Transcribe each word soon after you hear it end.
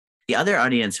the other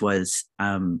audience was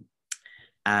kind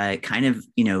of,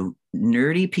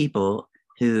 nerdy people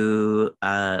who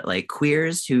like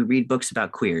queers who read books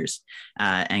about queers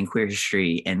and queer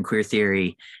history and queer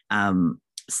theory,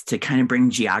 to kind of bring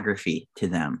geography to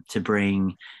them, to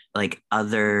bring I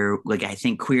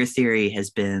think queer theory has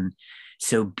been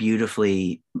so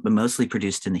beautifully mostly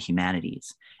produced in the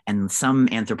humanities and some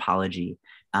anthropology,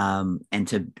 and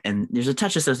there's a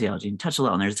touch of sociology and touch of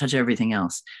law and there's a touch of everything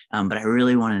else, but I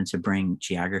really wanted to bring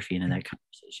geography into that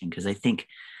conversation because I think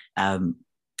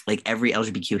like every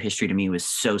LGBTQ history to me was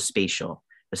so spatial,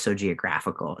 was so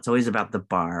geographical. It's always about the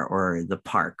bar or the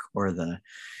park or the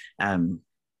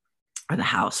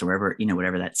house or wherever,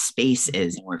 whatever that space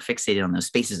is, and we're fixated on those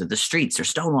spaces of the streets or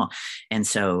Stonewall. And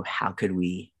so how could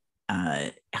we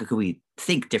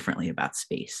think differently about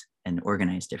space and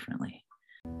organize differently?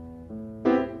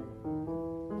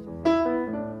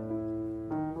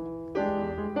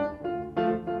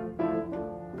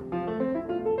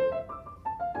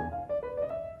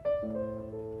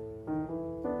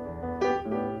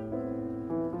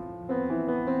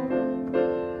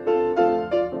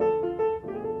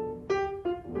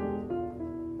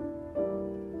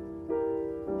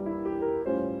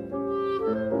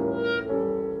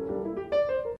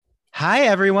 Hi,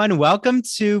 everyone. Welcome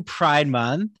to Pride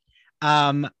Month.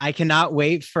 I cannot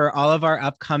wait for all of our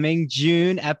upcoming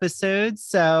June episodes.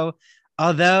 So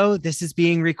although this is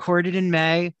being recorded in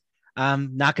May,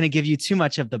 I'm not going to give you too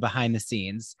much of the behind the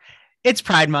scenes. It's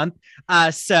Pride Month.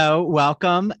 So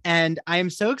welcome. And I am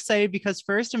so excited because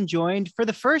first I'm joined for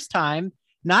the first time,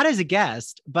 not as a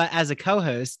guest, but as a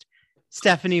co-host,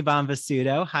 Stephanie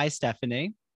Bonvasudo. Hi,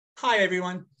 Stephanie. Hi,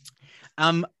 everyone.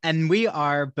 And we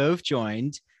are both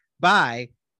joined by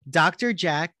Dr.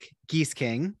 Jack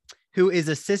Gieseking, who is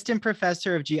assistant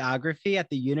professor of geography at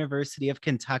the University of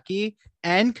Kentucky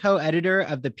and co-editor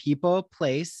of the People,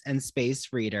 Place, and Space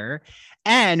Reader.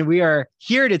 And we are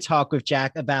here to talk with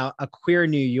Jack about A Queer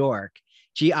New York,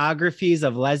 Geographies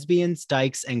of Lesbians,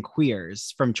 Dykes, and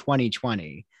Queers from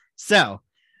 2020. So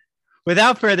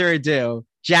without further ado,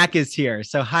 Jack is here.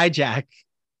 So hi, Jack.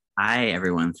 Hi,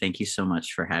 everyone. Thank you so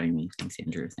much for having me. Thanks,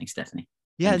 Andrew. Thanks, Stephanie.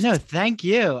 Yeah, no, thank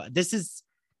you. This has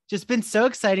just been so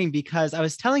exciting because I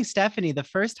was telling Stephanie the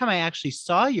first time I actually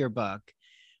saw your book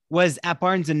was at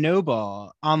Barnes and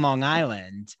Noble on Long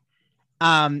Island,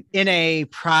 in a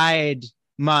Pride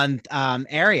Month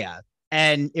area.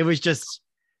 And it was just,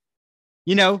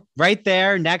 right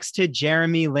there next to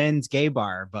Jeremy Lin's Gay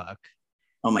Bar book.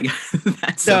 Oh my God,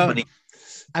 that's so funny.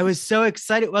 I was so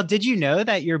excited. Well, did you know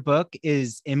that your book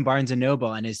is in Barnes and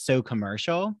Noble and is so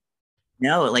commercial?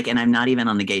 No, and I'm not even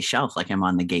on the gay shelf. I'm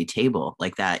on the gay table,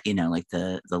 like that. Like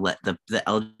the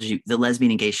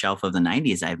lesbian and gay shelf of the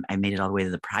 '90s. I made it all the way to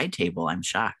the Pride table. I'm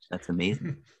shocked. That's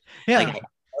amazing. Yeah, I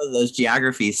know those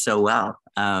geographies so well.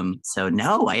 So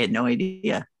no, I had no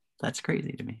idea. That's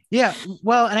crazy to me. Yeah,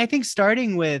 well, and I think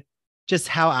starting with just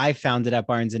how I found it at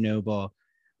Barnes and Noble,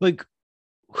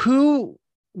 who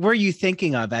were you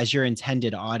thinking of as your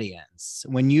intended audience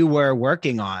when you were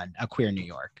working on A Queer New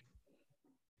York?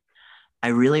 I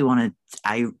really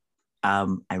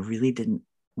didn't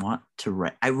want to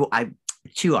write. I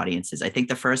two audiences. I think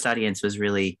the first audience was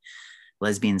really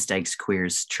lesbians, dykes,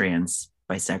 queers, trans,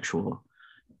 bisexual,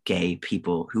 gay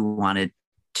people who wanted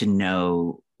to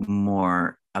know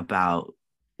more about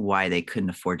why they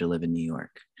couldn't afford to live in New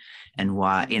York, and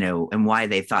why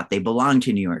they thought they belonged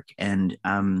to New York, and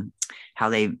how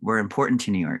they were important to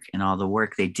New York, and all the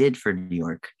work they did for New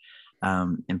York,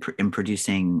 in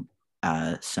producing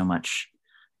so much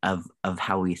of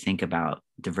how we think about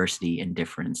diversity and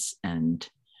difference and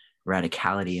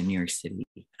radicality in New York City,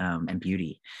 and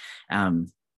beauty, and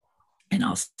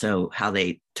also how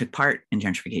they took part in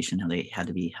gentrification, how they had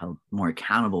to be held more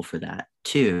accountable for that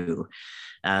too,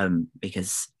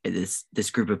 because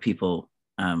this group of people,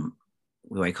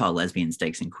 who I call lesbians,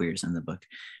 dykes, and queers in the book,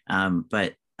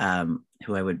 but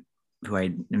who I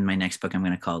in my next book I'm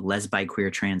going to call lesbi, queer,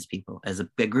 trans people, as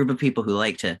a group of people who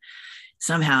like to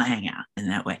somehow hang out in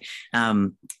that way,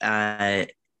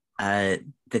 that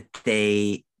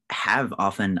they have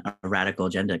often a radical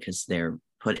agenda because they're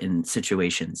put in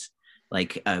situations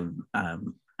like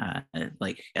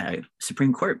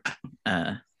Supreme Court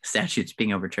statutes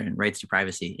being overturned, rights to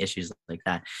privacy, issues like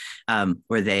that,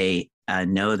 where they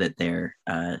know that they're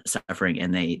suffering,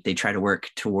 and they try to work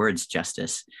towards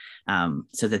justice,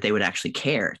 so that they would actually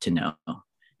care to know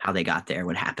how they got there,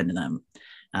 what happened to them.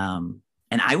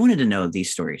 And I wanted to know these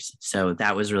stories. So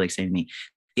that was really exciting to me.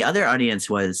 The other audience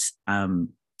was kind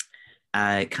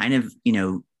of,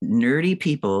 nerdy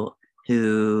people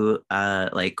who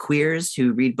like queers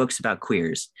who read books about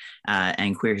queers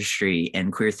and queer history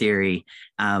and queer theory,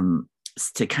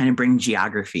 to kind of bring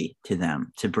geography to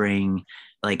them, to bring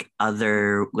like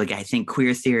other, like I think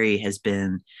queer theory has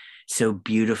been so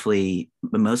beautifully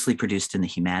mostly produced in the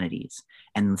humanities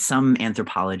and some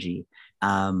anthropology,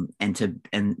 and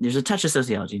there's a touch of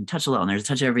sociology and touch of law and there's a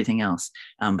touch of everything else,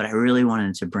 but I really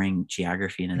wanted to bring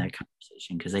geography into that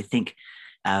conversation because I think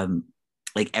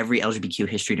like every LGBTQ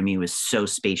history to me was so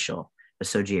spatial, was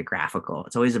so geographical.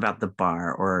 It's always about the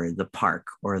bar or the park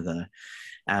or the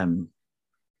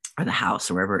house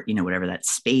or wherever, whatever that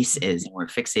space is, and we're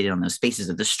fixated on those spaces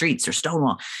of the streets or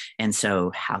Stonewall. And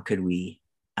so how could we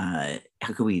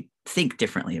think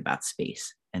differently about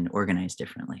space and organize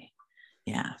differently?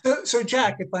 Yeah. So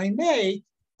Jack, if I may,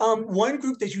 one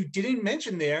group that you didn't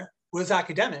mention there was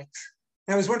academics.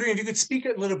 And I was wondering if you could speak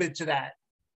a little bit to that.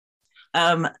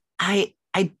 I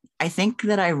think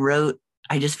that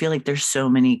I just feel like there's so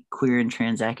many queer and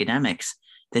trans academics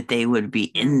that they would be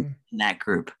in that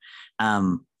group.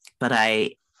 But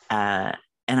I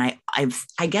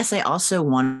guess I also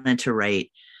wanted to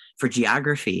write for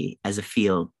geography as a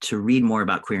field to read more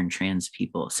about queer and trans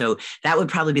people. So that would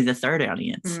probably be the third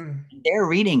audience. They're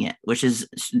reading it, which is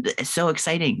so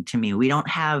exciting to me. We don't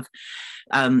have,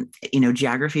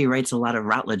 geography writes a lot of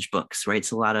Routledge books,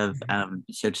 writes a lot of,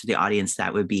 so to the audience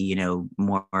that would be,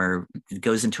 more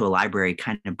goes into a library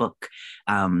kind of book,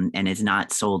 and is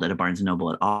not sold at a Barnes and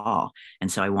Noble at all.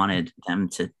 And so I wanted them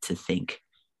to think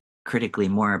critically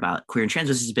more about queer and trans,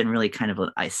 which has been really kind of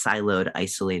a siloed,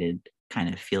 isolated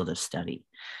kind of field of study,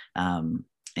 and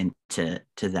to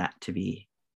that to be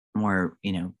more,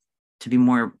 to be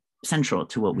more central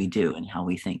to what we do and how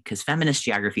we think, because feminist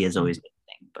geography has always been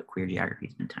a thing, but queer geography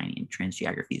has been tiny and trans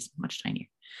geography is much tinier.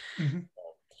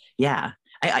 Yeah.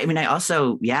 I mean, I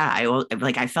also,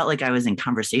 I felt like I was in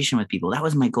conversation with people. That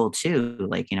was my goal too.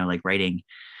 Like, writing,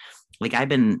 like I've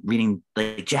been reading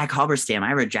like Jack Halberstam.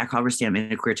 I read Jack Halberstam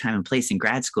in A Queer Time and Place in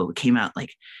grad school. It came out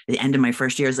like at the end of my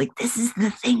first year. I was like, this is the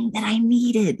thing that I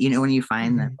needed. When you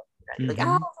find that, like,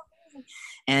 oh,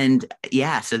 and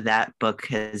yeah, so that book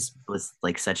was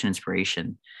like such an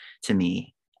inspiration to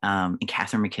me. And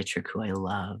Catherine McKittrick, who I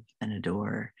love and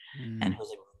adore, and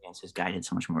who's guided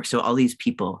so much more. So all these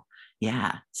people,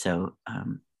 yeah. So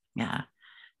yeah.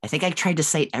 I think I tried to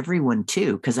cite everyone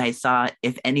too, because I thought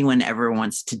if anyone ever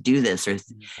wants to do this or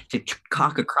to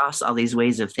talk across all these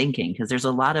ways of thinking, because there's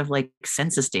a lot of like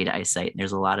census data I cite, and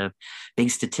there's a lot of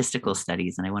big statistical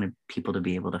studies, and I wanted people to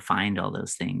be able to find all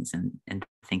those things and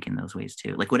think in those ways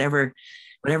too. Like whatever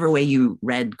way you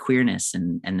read queerness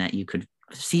and that you could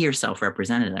see yourself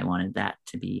represented, I wanted that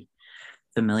to be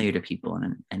familiar to people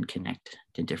and connect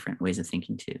to different ways of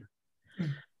thinking too.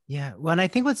 Yeah. Well, and I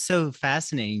think what's so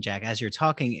fascinating, Jack, as you're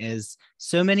talking, is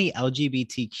so many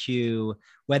LGBTQ,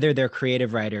 whether they're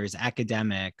creative writers,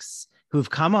 academics, who've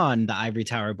come on the Ivory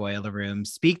Tower Boiler Room,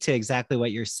 speak to exactly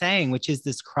what you're saying, which is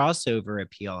this crossover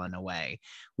appeal in a way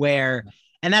where,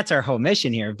 and that's our whole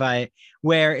mission here, but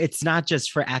where it's not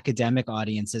just for academic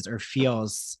audiences or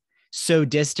feels so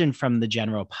distant from the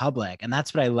general public. And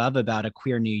that's what I love about A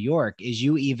Queer New York is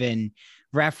you even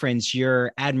reference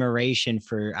your admiration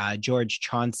for George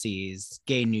Chauncey's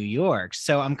Gay New York.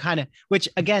 So I'm kind of, which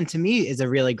again, to me is a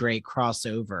really great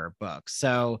crossover book.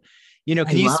 So,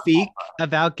 can you speak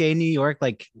about Gay New York?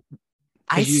 Like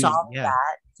I saw that. Yeah.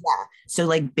 So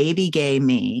like Baby Gay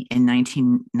Me in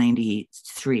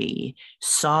 1993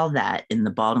 saw that in the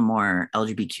Baltimore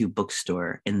LGBTQ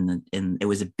bookstore it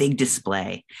was a big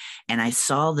display. And I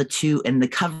saw the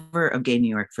cover of Gay New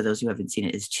York, for those who haven't seen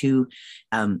it, is two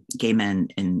gay men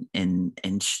in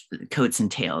coats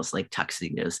and tails, like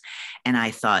tuxedos. And I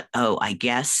thought, oh, I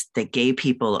guess that gay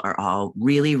people are all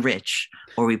really rich,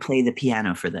 or we play the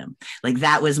piano for them. Like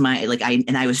that was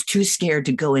I was too scared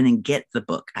to go in and get the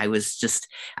book. I would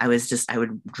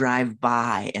drive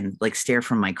by and like stare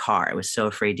from my car. I was so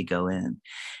afraid to go in.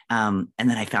 And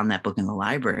then I found that book in the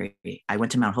library. I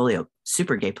went to Mount Holyoke,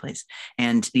 super gay place.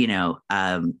 And,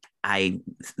 I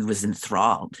was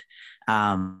enthralled.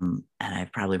 And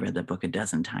I've probably read that book a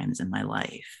dozen times in my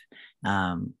life.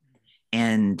 And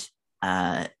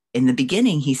in the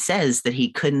beginning, he says that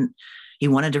he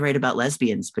wanted to write about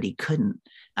lesbians, but he couldn't.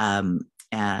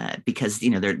 Because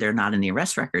they're not in the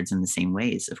arrest records in the same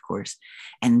ways, of course.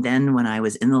 And then when I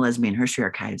was in the Lesbian History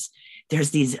Archives,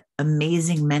 there's these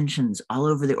amazing mentions all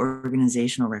over the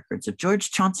organizational records of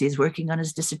George Chauncey is working on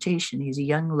his dissertation. He's a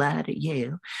young lad at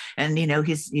Yale, and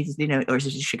he's or is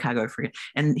it Chicago? I forget.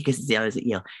 And because I was at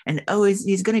Yale, and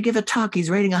he's going to give a talk. He's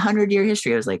writing 100-year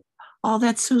history. I was like, oh,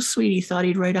 that's so sweet. He thought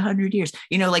he'd write 100 years.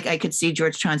 Like I could see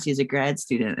George Chauncey as a grad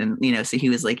student. And, so he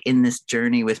was like in this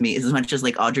journey with me as much as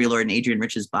like Audre Lorde and Adrienne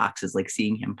Rich's box is like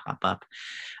seeing him pop up.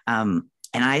 And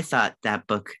I thought that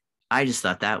book, I just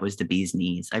thought that was the bee's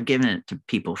knees. I've given it to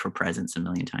people for presents a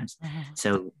million times.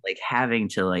 So like having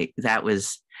to like,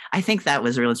 I think that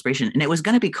was a real inspiration. And it was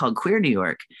going to be called Queer New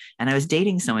York. And I was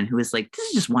dating someone who was like, this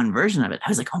is just one version of it. I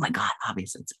was like, oh my God,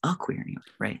 obviously it's a Queer New York,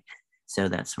 right? So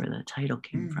that's where the title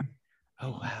came from.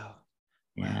 Oh, wow.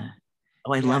 Yeah.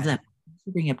 Oh, I love that.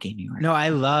 You bring up Gay New York. No, I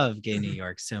love Gay New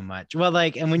York so much. Well,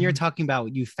 like, and when you're talking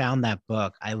about you found that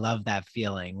book, I love that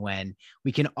feeling when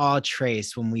we can all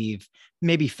trace when we've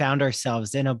maybe found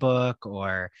ourselves in a book,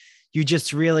 or you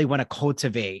just really want to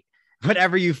cultivate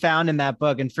whatever you found in that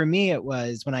book. And for me, it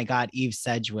was when I got Eve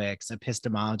Sedgwick's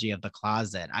Epistemology of the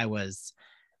Closet. I was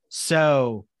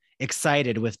so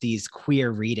excited with these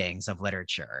queer readings of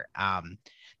literature.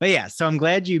 But yeah, so I'm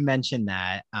glad you mentioned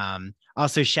that.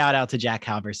 Also, shout out to Jack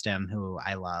Halberstam, who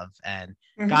I love. And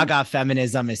Gaga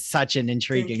Feminism is such an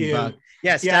intriguing book.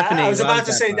 Yeah, Stephanie. I was about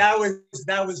to say that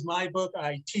was my book.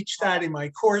 I teach that in my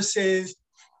courses.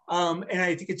 And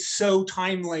I think it's so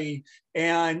timely.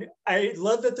 And I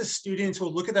love that the students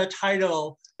will look at that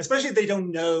title, especially if they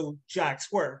don't know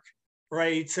Jack's work,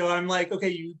 right? So I'm like, okay,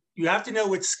 you have to know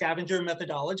what scavenger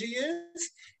methodology is,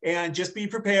 and just be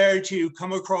prepared to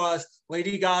come across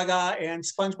Lady Gaga and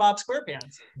SpongeBob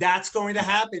SquarePants. That's going to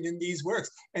happen in these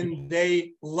works, and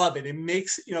they love it. It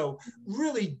makes,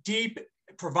 really deep,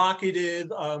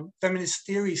 provocative feminist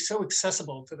theory so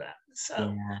accessible to them.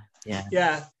 So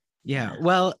Yeah.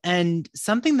 Well, and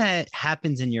something that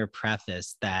happens in your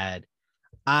preface that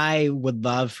I would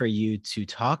love for you to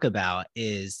talk about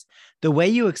is the way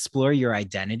you explore your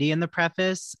identity in the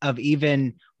preface, of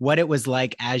even what it was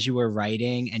like as you were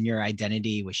writing and your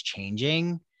identity was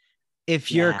changing.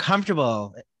 If you're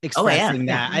comfortable expressing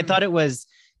that, I thought it was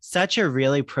such a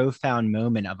really profound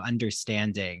moment of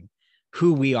understanding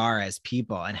who we are as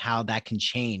people and how that can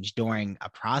change during a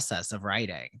process of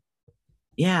writing.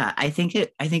 Yeah, I think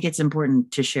it's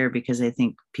important to share, because I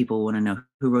think people want to know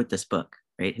who wrote this book,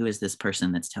 right? Who is this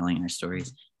person that's telling our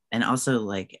stories? And also,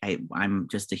 like, I'm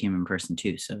just a human person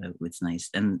too, so it's nice.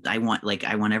 And I want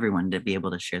everyone to be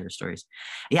able to share their stories.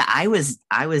 Yeah, I was,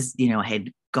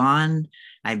 had gone.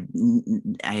 I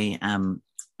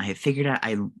figured out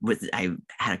I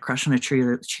had a crush on a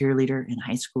cheerleader in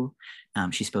high school.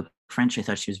 She spoke French. I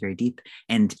thought she was very deep,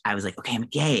 and I was like, okay, I'm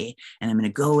gay, and I'm going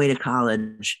to go away to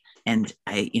college, and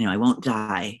I won't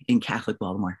die in Catholic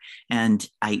Baltimore. And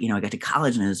I got to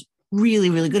college, and I was really,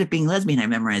 really good at being lesbian. I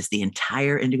memorized the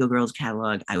entire Indigo Girls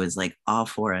catalog. I was like all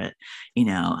for it.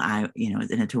 I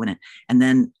was in it to win it. And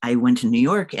then I went to New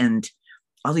York, and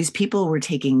all these people were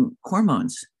taking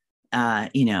hormones,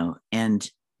 and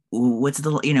what's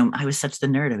the, I was such the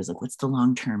nerd. I was like, what's the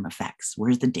long-term effects?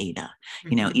 Where's the data?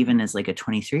 Even as like a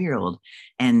 23-year-old.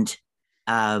 And,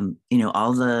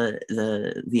 all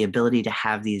the ability to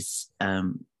have these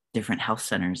different health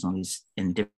centers, all these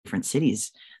in different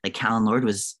cities, like Callan Lord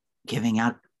was giving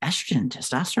out estrogen,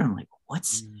 testosterone. I'm like,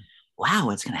 what's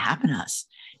going to happen to us?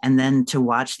 And then to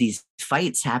watch these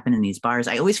fights happen in these bars,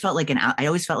 I always felt like I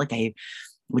always just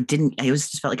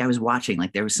felt like I was watching,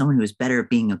 like there was someone who was better at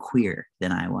being a queer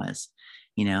than I was,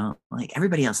 like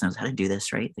everybody else knows how to do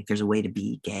this, right? Like there's a way to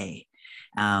be gay.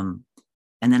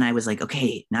 And then I was like,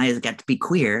 okay, now I got to be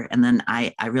queer. And then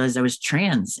I realized I was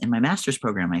trans in my master's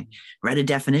program. I read a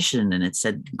definition, and it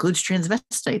said includes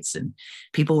transvestites, and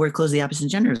people wear clothes of the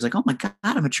opposite gender. I was like, oh my God,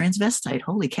 I'm a transvestite.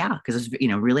 Holy cow. Because I was,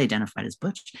 really identified as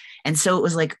butch. And so it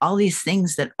was like all these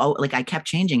things that, I kept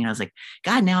changing. And I was like,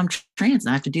 God, now I'm trans and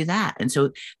I have to do that. And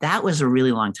so that was a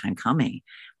really long time coming.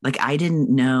 Like I didn't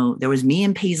know, there was me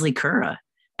and Paisley Curra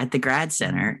at the grad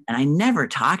center, and I never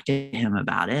talked to him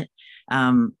about it.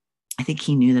 I think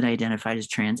he knew that I identified as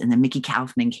trans. And then Mickey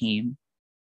Kaufman came,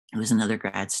 who was another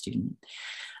grad student.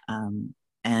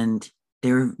 And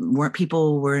there weren't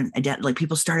people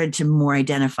people started to more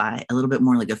identify a little bit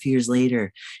more like a few years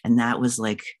later. And that was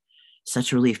like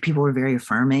such a relief. People were very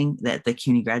affirming that the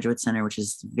CUNY Graduate Center, which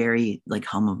is very like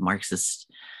home of Marxist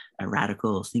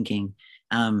radical thinking.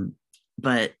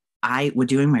 But I was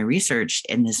doing my research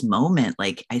in this moment.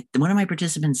 Like one of my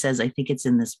participants says, I think it's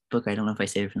in this book, I don't know if I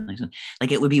say it from the next one,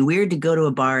 like it would be weird to go to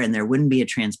a bar and there wouldn't be a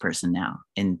trans person now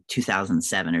in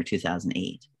 2007 or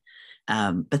 2008.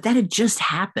 But that had just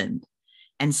happened.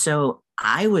 And so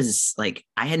I was like,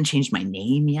 I hadn't changed my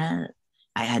name yet.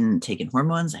 I hadn't taken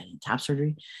hormones. I hadn't top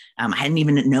surgery. I hadn't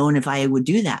even known if I would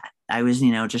do that. I was,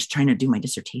 just trying to do my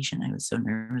dissertation. I was so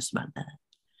nervous about that.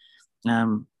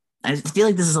 I feel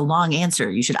like this is a long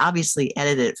answer. You should obviously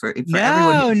edit it for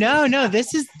everyone. No.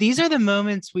 These are the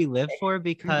moments we live for,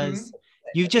 because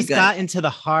you've just got into the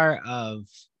heart of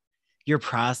your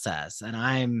process. And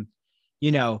I'm,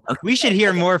 we should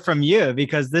hear more from you,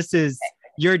 because this is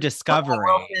your discovery.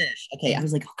 Okay. I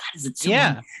was like, oh God, is it so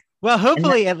long? Well,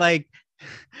 hopefully it like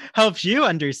helps you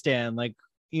understand like,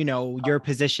 your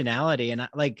positionality. And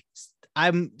like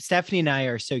Stephanie and I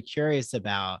are so curious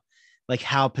about like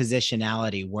how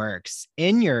positionality works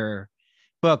in your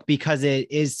book, because it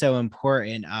is so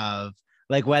important, of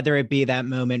like, whether it be that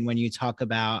moment when you talk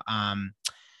about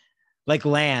like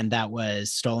land that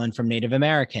was stolen from Native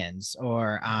Americans,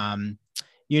 or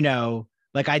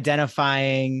like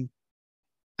identifying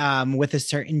with a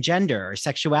certain gender or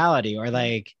sexuality, or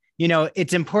like,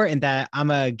 it's important that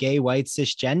I'm a gay white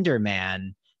cisgender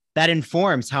man. That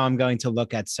informs how I'm going to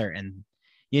look at certain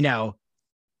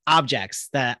objects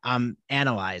that I'm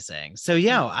analyzing. So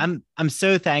I'm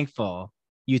so thankful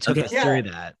you took us through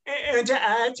that. And to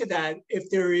add to that, if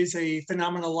there is a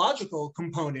phenomenological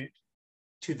component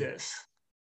to this.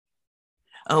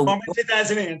 I'll mention that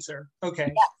as an answer. Okay.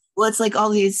 Yeah. Well, it's like all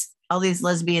these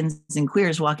lesbians and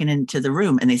queers walking into the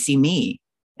room, and they see me,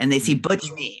 and they see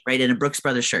butch me, right, in a Brooks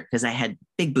Brothers shirt, because I had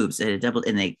big boobs. I had a double,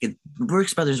 and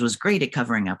Brooks Brothers was great at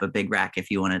covering up a big rack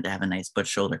if you wanted to have a nice butch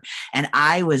shoulder. And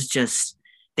I was just,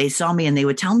 they saw me and they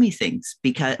would tell me things,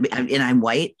 because, and I'm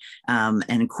white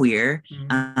and queer,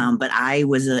 but I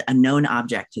was a known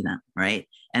object to them, right?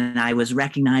 And I was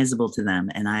recognizable to them,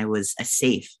 and I was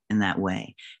safe in that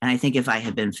way. And I think if I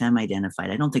had been femme identified,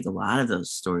 I don't think a lot of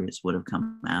those stories would have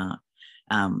come out.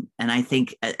 And I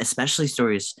think especially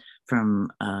stories from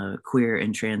queer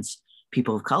and trans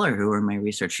people of color who were in my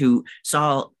research, who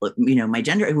saw, my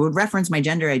gender, who would reference my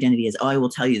gender identity as, oh, I will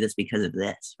tell you this because of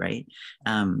this, right?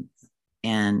 And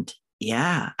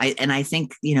I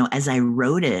think, as I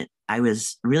wrote it, I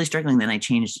was really struggling. Then I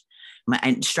changed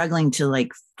I'm struggling to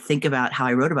like think about how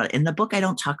I wrote about it. In the book, I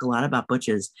don't talk a lot about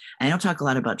butches, and I don't talk a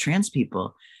lot about trans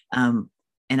people.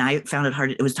 And I found it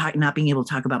hard. It was not being able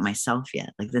to talk about myself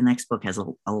yet. Like the next book has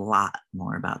a lot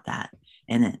more about that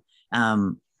in it. I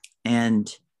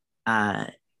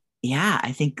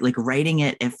think like writing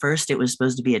it, at first it was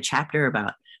supposed to be a chapter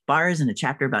about bars and a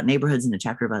chapter about neighborhoods and a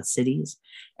chapter about cities.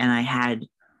 And I had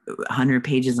 100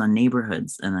 pages on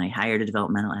neighborhoods, and I hired a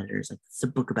developmental editor. It's like, it's a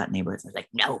book about neighborhoods. I was like,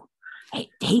 no, I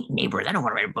hate neighborhoods. I don't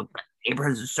want to write a book about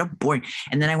neighborhoods. It's so boring.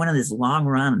 And then I went on this long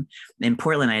run in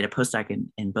Portland. I had a postdoc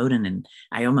in Bowdoin, and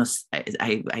I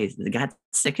got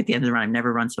sick at the end of the run. I've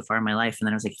never run so far in my life. And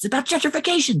then I was like, it's about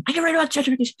gentrification. I can write about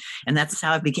gentrification. And that's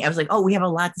how it became. I was like, oh, we have a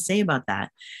lot to say about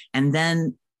that. And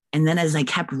then as I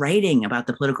kept writing about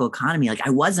the political economy, like I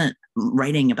wasn't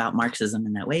writing about Marxism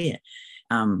in that way.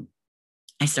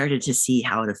 I started to see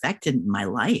how it affected my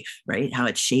life, right? How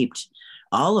it shaped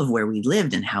all of where we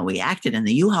lived and how we acted. And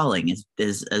the U-hauling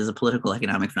is a political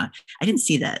economic phenomenon. I didn't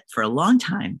see that for a long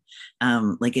time.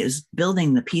 Like it was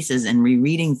building the pieces and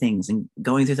rereading things and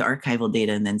going through the archival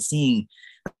data, and then seeing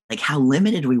like how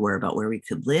limited we were about where we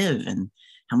could live and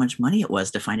how much money it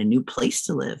was to find a new place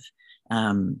to live.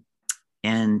 So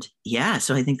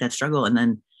I think that struggle. And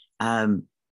then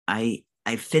I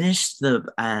finished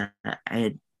I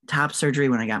had top surgery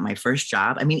when I got my first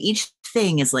job. I mean, each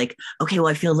thing is like, okay, well,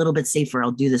 I feel a little bit safer.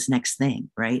 I'll do this next thing,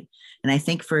 right? And I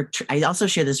think I also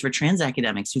share this for trans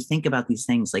academics who think about these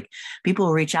things. Like people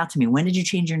will reach out to me, when did you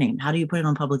change your name? How do you put it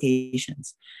on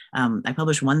publications? I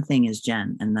published one thing as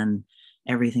Jen, and then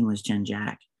everything was Jen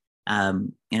Jack.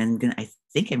 And I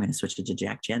think I'm going to switch it to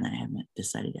Jack Jen. I haven't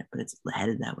decided yet, but it's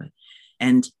headed that way.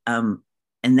 And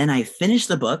then I finished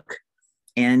the book,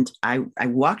 and I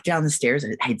walked down the stairs.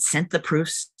 I had sent the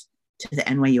proofs to the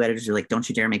NYU editors, who were like, don't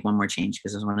you dare make one more change,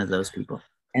 because I was one of those people.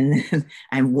 And then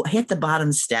I hit the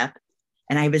bottom step,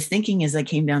 and I was thinking as I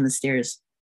came down the stairs,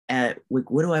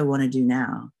 what do I want to do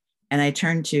now? And I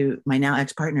turned to my now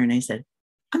ex-partner and I said,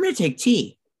 I'm going to take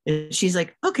tea. And she's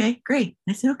like, okay, great.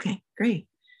 And I said, okay, great.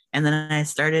 And then I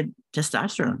started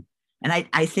testosterone. And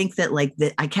I think that like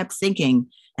that I kept thinking,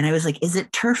 and I was like, is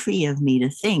it turfy of me to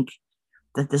think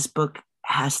that this book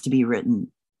has to be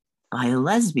written by a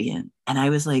lesbian? And I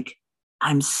was like,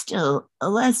 I'm still a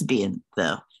lesbian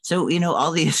though. So,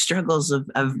 all these struggles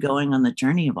of going on the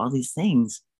journey of all these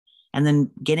things, and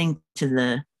then getting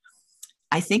to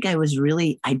I think I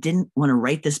didn't want to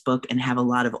write this book and have a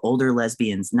lot of older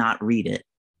lesbians not read it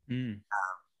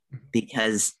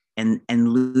because, and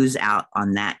lose out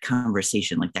on that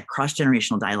conversation. Like that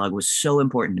cross-generational dialogue was so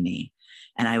important to me.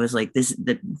 And I was like,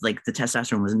 the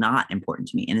testosterone was not important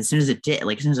to me. And as soon as it did,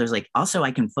 like, as soon as I was like, also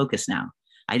I can focus now.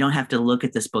 I don't have to look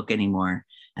at this book anymore.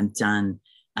 I'm done.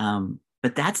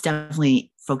 But that's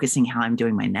definitely focusing how I'm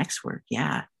doing my next work.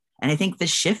 Yeah. And I think the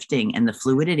shifting and the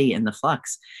fluidity and the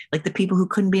flux, like the people who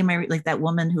couldn't be in my, like that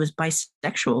woman who was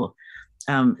bisexual,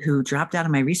 who dropped out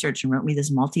of my research and wrote me this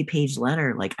multi-page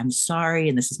letter, like, I'm sorry,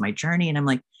 and this is my journey. And I'm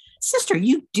like, sister,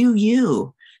 you do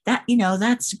you. That,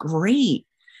 that's great.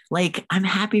 Like, I'm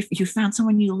happy you found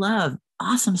someone you love.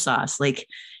 Awesome sauce. Like,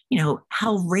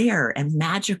 how rare and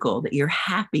magical that you're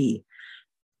happy.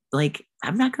 Like,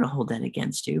 I'm not going to hold that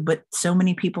against you, but so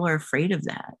many people are afraid of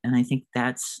that. And I think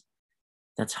that's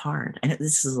hard. I know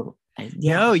this is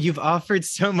No, you've offered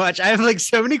so much. I have like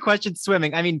so many questions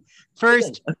swimming. I mean,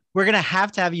 first, we're going to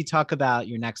have you talk about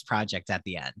your next project at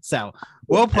the end. So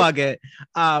we'll plug it.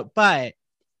 But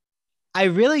I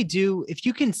really do, if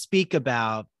you can speak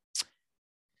about,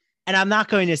 and I'm not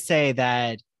going to say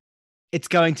that it's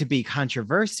going to be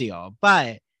controversial,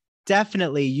 but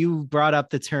definitely you brought up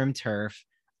the term TERF.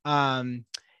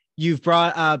 You've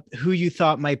brought up who you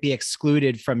thought might be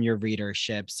excluded from your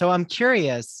readership. So I'm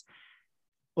curious,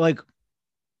 like,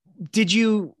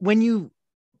 when you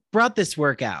brought this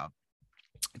work out,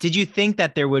 did you think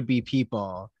that there would be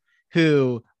people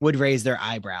who would raise their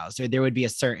eyebrows, or there would be a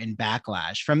certain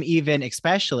backlash from even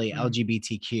especially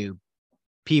LGBTQ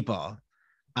people?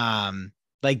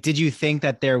 Like, did you think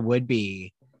that there would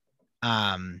be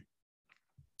not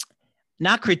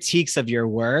critiques of your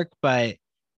work, but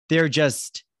they're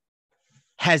just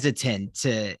hesitant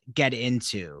to get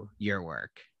into your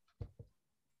work?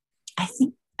 I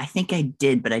think I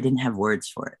did, but I didn't have words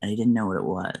for it. I didn't know what it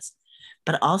was.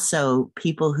 But also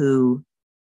people who,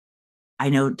 I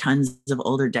know tons of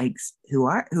older dykes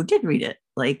who did read it.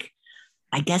 Like,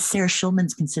 I guess Sarah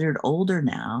Schulman's considered older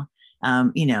now.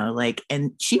 And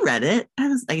she read it.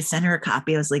 I sent her a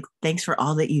copy. I was like, thanks for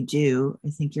all that you do. I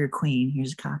think you're a queen.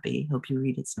 Here's a copy. Hope you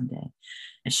read it someday.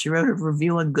 And she wrote a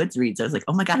review on Goodreads. I was like,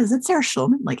 oh my God, is that Sarah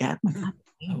Schulman? Like, I have my copy.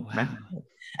 Oh, wow.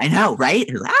 I know, right?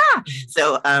 It was,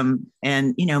 So,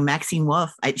 Maxine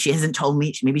Wolf, she hasn't told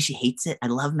me, maybe she hates it. I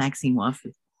love Maxine Wolf,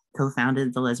 who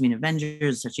co-founded the Lesbian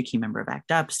Avengers, such a key member of ACT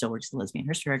UP, still works at the Lesbian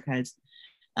History Archives.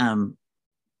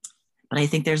 But I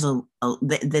think there's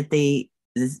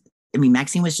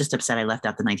Maxine was just upset I left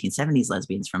out the 1970s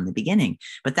lesbians from the beginning,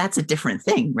 but that's a different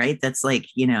thing, right? That's like,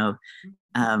 the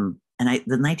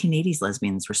 1980s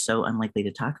lesbians were so unlikely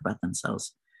to talk about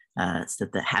themselves. So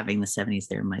that having the 70s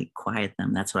there might quiet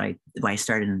them. That's why I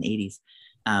started in the 80s.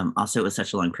 Also, it was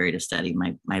such a long period of study.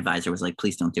 My advisor was like,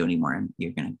 please don't do anymore, and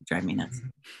you're going to drive me nuts.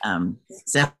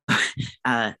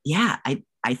 I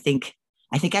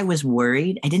think I was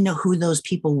worried. I didn't know who those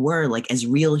people were, like, as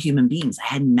real human beings. I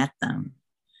hadn't met them.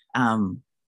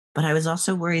 But I was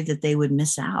also worried that they would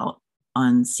miss out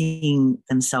on seeing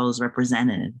themselves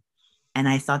represented. And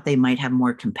I thought they might have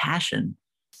more compassion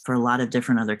for a lot of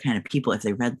different other kind of people if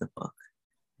they read the book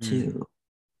too.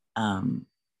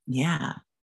 Yeah.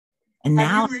 And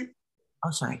now,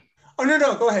 sorry. Oh, no,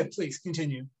 go ahead. Please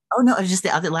continue. Oh no, it was just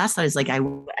the last thought is like, I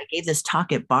gave this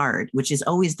talk at Bard, which is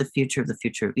always the future of the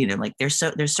future. Like there's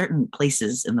certain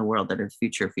places in the world that are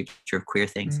future of queer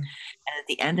things. And at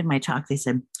the end of my talk, they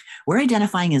said, we're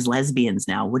identifying as lesbians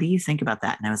now. What do you think about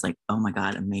that? And I was like, oh my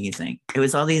God, amazing. It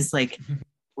was all these like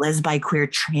lesbi, queer,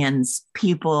 trans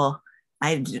people.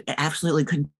 I absolutely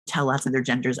couldn't tell lots of their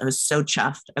genders. I was so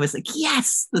chuffed. I was like,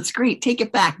 yes, that's great. Take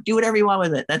it back. Do whatever you want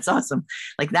with it. That's awesome.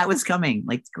 Like that was coming.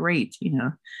 Like, great,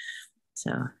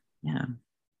 So, yeah.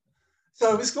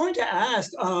 So I was going to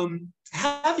ask,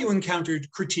 have you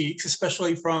encountered critiques,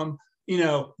 especially from,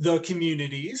 the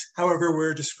communities, however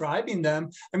we're describing them?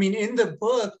 I mean, in the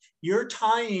book, you're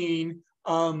tying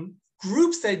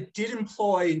groups that did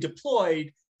employ and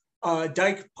deployed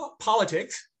dyke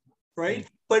politics, right?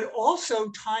 But also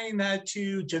tying that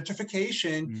to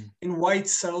gentrification and white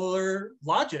settler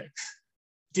logics.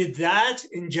 Did that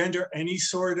engender any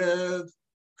sort of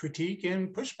critique and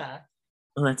pushback?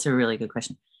 Well, that's a really good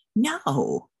question.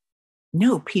 No,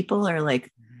 people are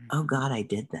like, oh God, I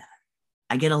did that.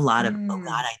 I get a lot of, oh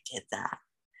God, I did that.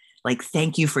 Like,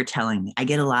 thank you for telling me. I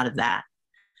get a lot of that.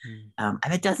 I've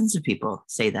had dozens of people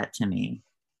say that to me.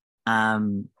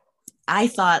 I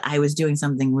thought I was doing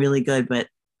something really good, but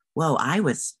whoa,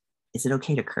 is it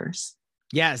okay to curse?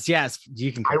 Yes,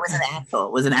 you can curse. I was an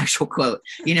asshole, was an actual quote.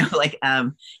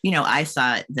 I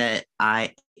thought that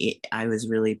I was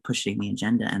really pushing the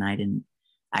agenda, and I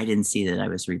didn't see that I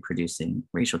was reproducing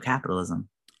racial capitalism,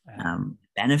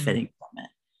 benefiting from it.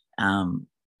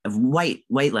 Of white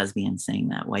lesbians saying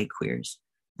that, white queers.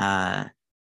 But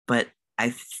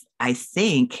I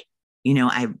think,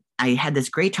 I had this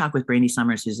great talk with Brandy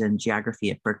Summers, who's in geography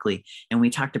at Berkeley, and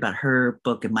we talked about her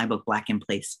book and my book, Black in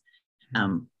Place.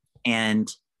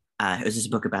 And it was this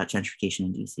book about gentrification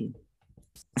in DC.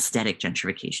 aesthetic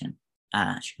gentrification.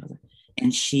 She calls it.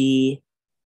 And she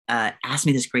asked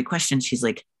me this great question. She's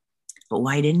like, but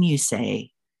why didn't you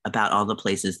say about all the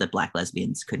places that Black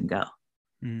lesbians couldn't go?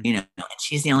 You know, and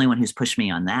she's the only one who's pushed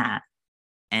me on that.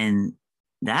 And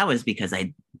that was because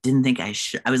I didn't think I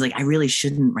should. I was like, I really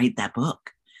shouldn't write that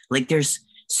book. Like, there's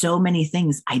so many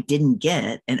things I didn't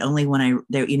get. And only when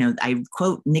I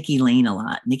quote Nikki Lane a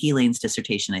lot. Nikki Lane's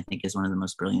dissertation, I think, is one of the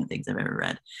most brilliant things I've ever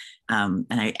read. And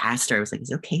I asked her, I was like, is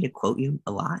it okay to quote you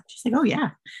a lot? She's like, oh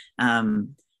yeah.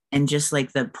 And just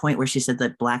like the point where she said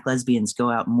that Black lesbians go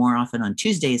out more often on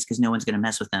Tuesdays because no one's going to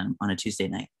mess with them on a Tuesday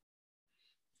night.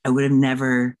 I would have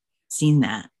never seen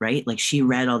that, right? Like, she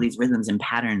read all these rhythms and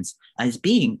patterns as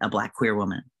being a Black queer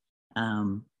woman.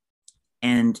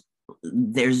 And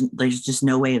there's just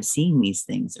no way of seeing these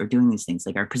things or doing these things.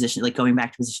 Like, our position, like going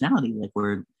back to positionality, like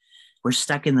we're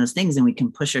stuck in those things, and we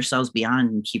can push ourselves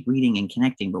beyond and keep reading and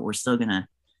connecting, but we're still going to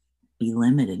be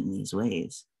limited in these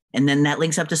ways. And then that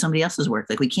links up to somebody else's work.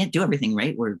 Like, we can't do everything,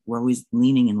 right? We're always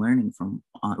leaning and learning from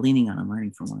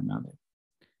one another.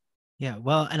 Yeah.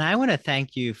 Well, and I want to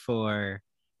thank you for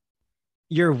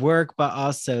your work, but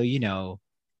also, you know,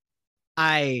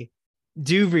 I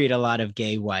do read a lot of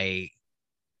gay white,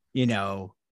 you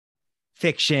know,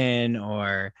 fiction,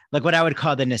 or like what I would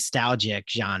call the nostalgic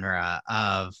genre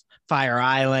of Fire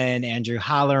Island, Andrew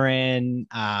Holleran,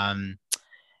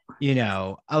 you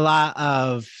know, a lot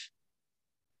of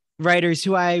writers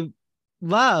who I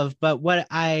love. But what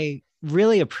I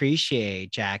really appreciate,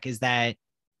 Jack, is that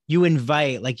you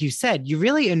invite, like you said, you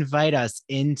really invite us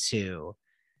into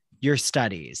your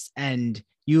studies and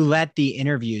you let the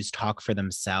interviews talk for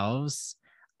themselves.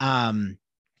 And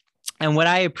what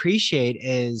I appreciate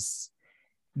is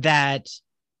that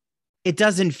it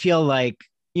doesn't feel like,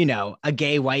 you know, a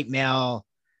gay white male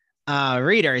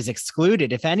reader is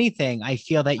excluded. If anything, I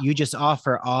feel that you just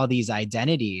offer all these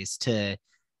identities to,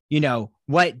 you know,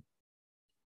 what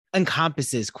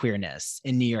encompasses queerness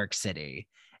in New York City.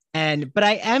 But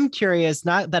I am curious,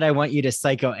 not that I want you to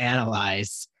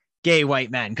psychoanalyze gay white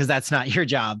men, because that's not your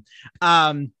job.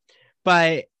 But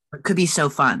it could be so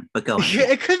fun, but go on.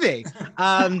 It could be.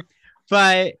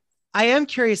 But I am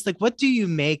curious, like, what do you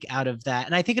make out of that?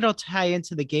 And I think it'll tie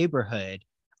into the gayborhood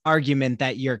argument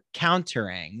that you're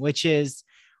countering, which is,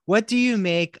 what do you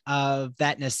make of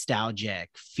that nostalgic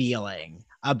feeling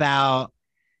about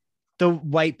the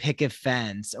white picket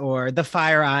fence or the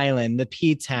Fire Island, the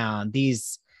P-Town,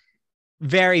 these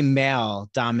very male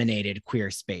dominated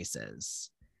queer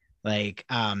spaces? Like,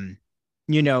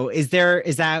 you know, is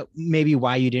that maybe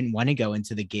why you didn't want to go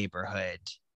into the gayborhood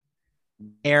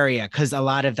area? Because a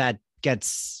lot of that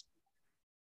gets,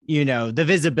 you know, the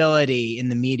visibility in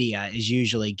the media is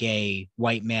usually gay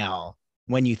white male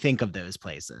when you think of those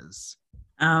places.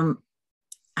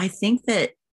 I think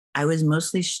that I was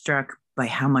mostly struck by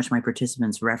how much my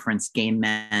participants referenced gay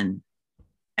men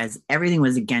as everything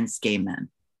was against gay men.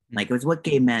 Like, it was what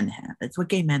gay men have. It's what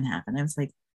gay men have. And I was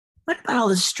like, what about all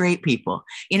the straight people?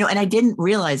 You know, and I didn't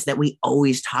realize that we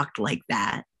always talked like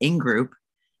that in group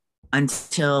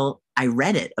until I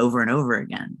read it over and over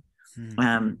again.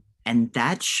 And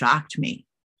that shocked me.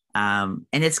 And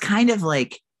it's kind of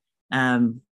like,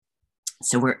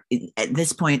 so we're at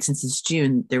this point, since it's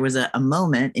June, there was a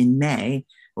moment in May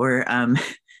where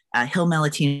Hill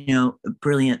Malatino, a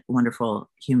brilliant, wonderful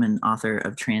human author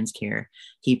of trans care,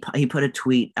 he put a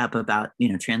tweet up about, you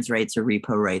know, trans rights or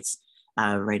repo rights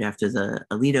right after the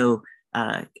Alito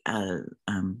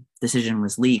decision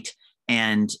was leaked,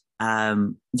 and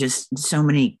just so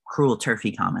many cruel,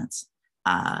 turfy comments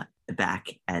back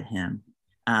at him,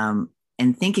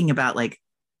 and thinking about, like,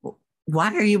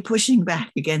 why are you pushing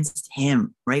back against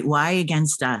him, right? Why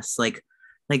against us? Like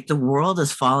the world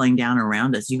is falling down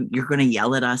around us. You're going to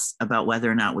yell at us about whether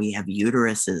or not we have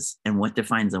uteruses and what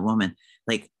defines a woman.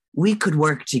 Like, we could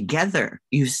work together,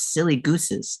 you silly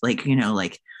gooses. Like, you know,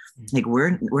 like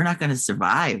we're not going to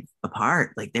survive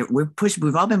apart. Like,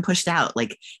 we've all been pushed out.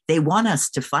 Like, they want us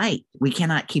to fight. We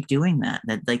cannot keep doing that.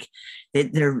 That, like,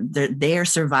 they are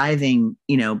surviving,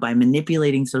 you know, by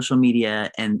manipulating social media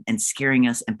and scaring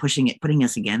us and putting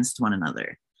us against one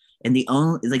another. And the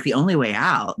only way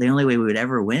out, the only way we would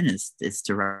ever win is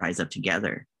to rise up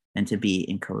together and to be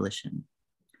in coalition.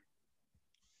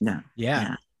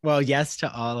 Yeah. Well, yes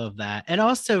to all of that. And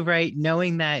also, right,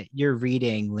 knowing that you're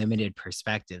reading limited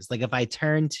perspectives. Like, if I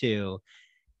turn to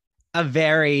a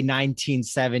very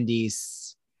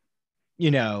 1970s,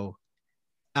 you know,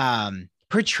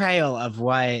 portrayal of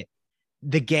what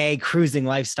the gay cruising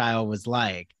lifestyle was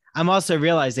like, I'm also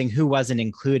realizing who wasn't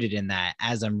included in that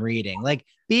as I'm reading. Like,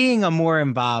 being a more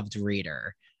involved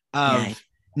reader of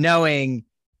knowing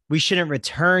we shouldn't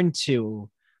returning to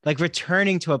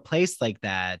a place like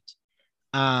that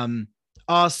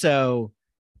also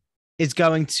is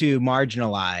going to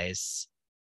marginalize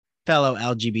fellow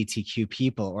LGBTQ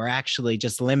people, or actually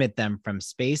just limit them from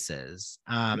spaces.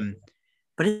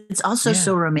 But it's also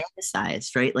so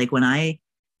romanticized, right? Like when I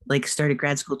started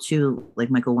grad school too, like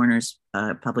Michael Warner's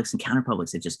Publics and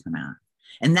Counterpublics had just come out.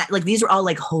 And that, like, these were all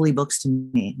like holy books to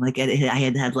me. Like I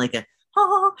had like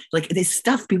like this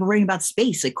stuff, people writing about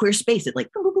space, like queer space. It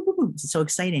like, boom, boom, boom, boom, boom. It's so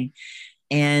exciting.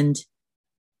 And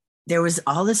there was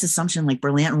all this assumption, like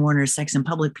Berlant and Warner's Sex in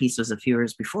Public piece was a few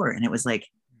years before. And it was like,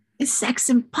 is sex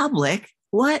in public?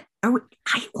 What are we?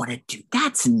 I want to do.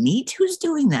 That's neat. Who's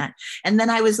doing that? And then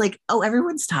I was like, oh,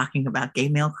 everyone's talking about gay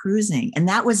male cruising. And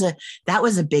that was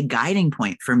a big guiding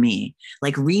point for me,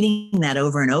 like reading that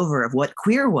over and over of what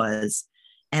queer was.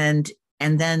 And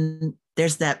then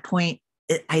there's that point,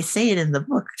 I say it in the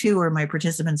book too, where my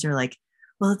participants are like,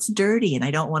 well, it's dirty and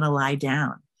I don't want to lie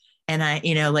down. And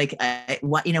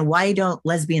why don't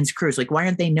lesbians cruise? Like, why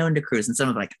aren't they known to cruise? And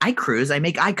someone's like, I cruise, I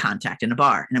make eye contact in a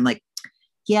bar. And I'm like,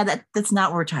 yeah, that's not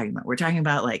what we're talking about. We're talking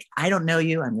about like, I don't know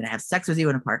you, I'm going to have sex with you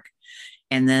in a park.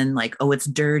 And then like, oh, it's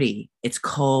dirty, it's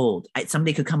cold,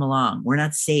 somebody could come along, we're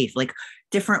not safe. Like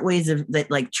different ways of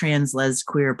that, like trans, les,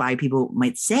 queer, bi people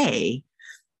might say.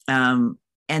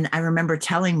 And I remember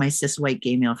telling my cis white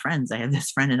gay male friends, I had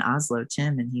this friend in Oslo,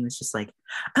 Tim, and he was just like,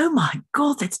 oh my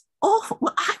God, that's awful.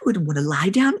 Well, I wouldn't want to lie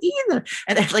down either.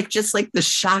 And I like, just like the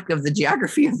shock of the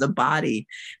geography of the body,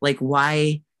 like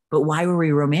why were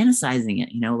we romanticizing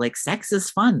it? You know, like sex is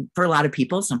fun for a lot of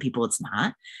people. Some people it's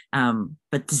not.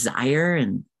 But desire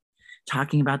and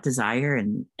talking about desire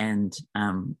and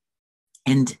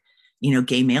you know,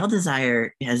 gay male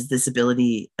desire has this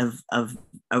ability of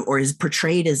or is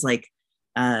portrayed as like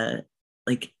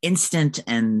instant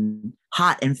and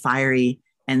hot and fiery,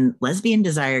 and lesbian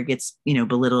desire gets, you know,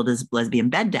 belittled as lesbian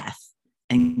bed death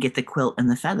and get the quilt and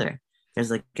the feather. There's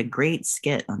like a great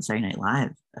skit on Saturday Night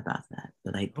Live about that,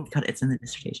 but I cut it's in the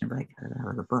dissertation, but I cut it out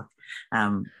of the book.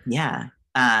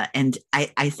 And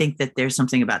I think that there's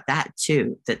something about that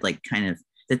too, that like kind of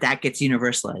that gets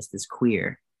universalized as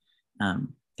queer,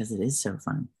 because it is so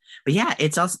fun. But yeah,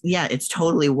 it's also, it's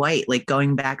totally white. Like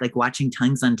going back, like watching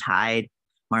Tongues Untied,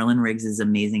 Marlon Riggs's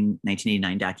amazing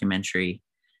 1989 documentary.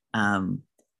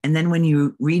 And then when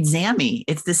you read Zammy,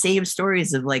 it's the same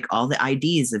stories of like all the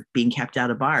IDs of being kept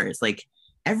out of bars. Like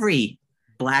every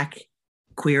Black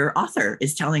queer author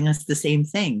is telling us the same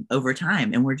thing over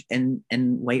time. And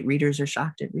and white readers are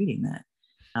shocked at reading that.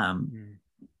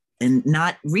 And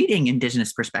not reading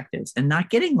Indigenous perspectives and not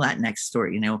getting Latinx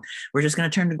story. You know, we're just going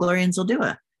to turn to Gloria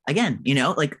Anzaldúa again, you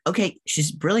know, like, okay,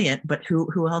 she's brilliant, but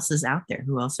who else is out there?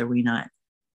 Who else are we not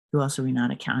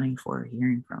accounting for,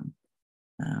 hearing from?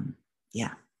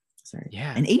 Sorry.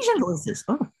 Yeah. And Asian voices.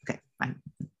 Oh, okay. Fine.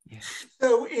 Yeah.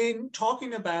 So in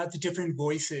talking about the different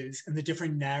voices and the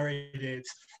different narratives,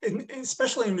 and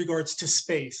especially in regards to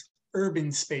space,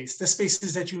 urban space, the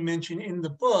spaces that you mentioned in the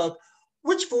book,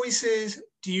 which voices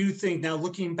do you think, now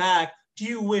looking back, do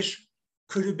you wish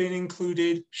could have been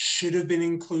included, should have been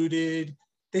included,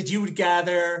 that you would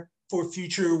gather for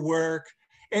future work?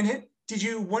 And did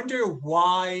you wonder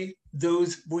why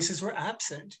those voices were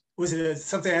absent? Was it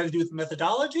something that had to do with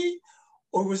methodology,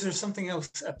 or was there something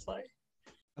else at play?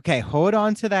 Okay, hold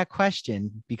on to that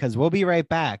question because we'll be right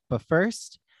back. But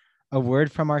first, a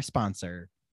word from our sponsor.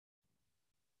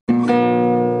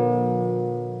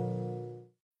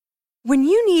 When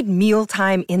you need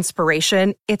mealtime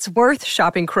inspiration, it's worth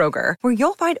shopping Kroger, where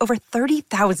you'll find over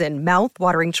 30,000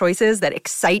 mouth-watering choices that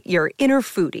excite your inner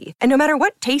foodie. And no matter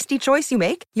what tasty choice you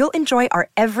make, you'll enjoy our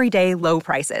everyday low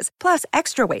prices, plus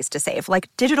extra ways to save,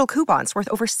 like digital coupons worth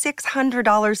over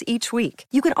 $600 each week.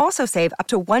 You can also save up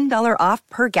to $1 off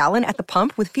per gallon at the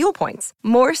pump with fuel points.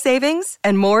 More savings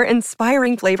and more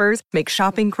inspiring flavors make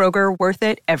shopping Kroger worth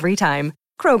it every time.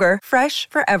 Kroger, fresh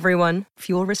for everyone.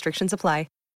 Fuel restrictions apply.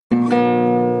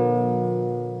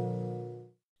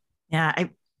 Yeah,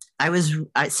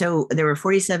 so there were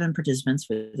 47 participants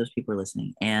for those people who are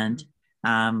listening, and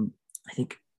I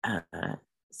think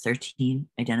 13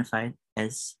 identified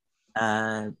as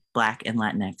Black and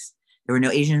Latinx. There were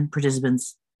no Asian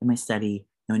participants in my study,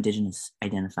 no Indigenous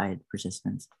identified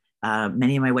participants.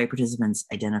 Many of my white participants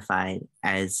identified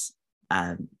as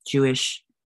Jewish,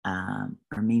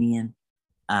 Armenian.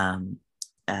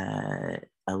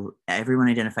 Everyone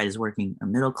identified as working or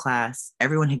middle class.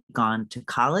 Everyone had gone to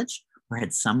college or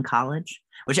had some college,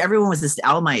 which everyone was just,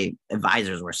 all my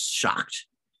advisors were shocked.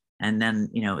 And then,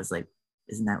 you know, it was like,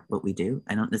 isn't that what we do?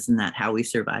 Isn't that how we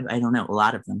survive? I don't know, a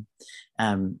lot of them.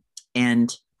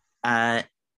 And I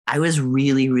I was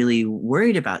really, really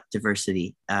worried about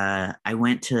diversity. I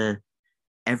went to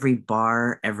every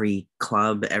bar, every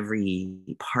club, every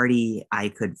party I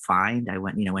could find. I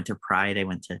went to Pride.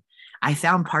 I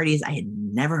found parties I had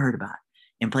never heard about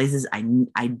in places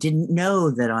I didn't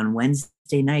know that on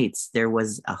Wednesday nights there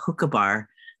was a hookah bar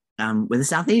with a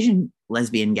South Asian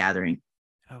lesbian gathering.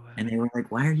 Oh, wow. And they were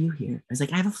like, "Why are you here?" I was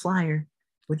like, "I have a flyer.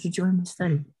 Would you join my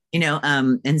study?"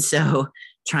 And so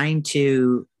trying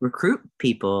to recruit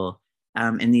people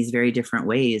in these very different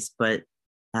ways, but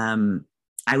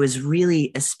I was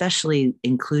really, especially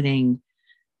including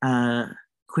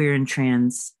queer and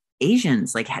trans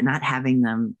Asians, like not having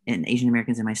them and Asian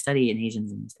Americans in my study and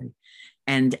Asians in my study.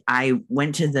 And I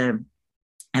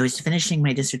was finishing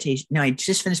my dissertation. No, I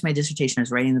just finished my dissertation. I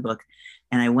was writing the book,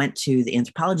 and I went to the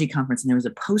anthropology conference, and there was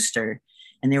a poster,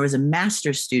 and there was a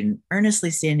master's student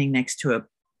earnestly standing next to a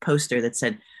poster that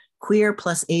said, "Queer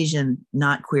plus Asian,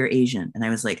 not queer Asian." And I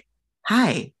was like,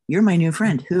 "Hi, you're my new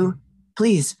friend. Who?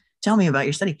 Please tell me about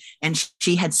your study." And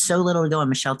she had so little to go on.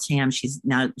 Michelle Tam, she's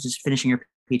now just finishing her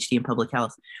PhD in public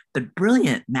health, but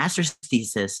brilliant master's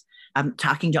thesis. I'm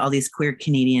talking to all these queer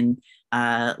Canadian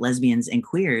lesbians and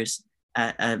queers,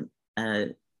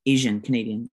 Asian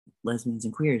Canadian lesbians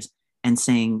and queers, and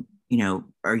saying,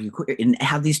 are you queer? And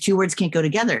how these two words can't go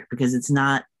together because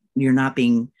you're not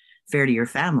being fair to your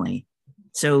family.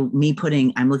 So me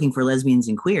putting, I'm looking for lesbians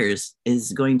and queers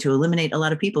is going to eliminate a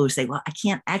lot of people who say, well, I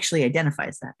can't actually identify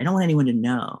as that. I don't want anyone to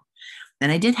know.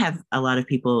 And I did have a lot of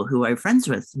people who I'm friends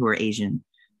with who are Asian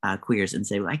queers and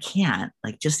say, well, I can't,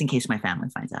 like, just in case my family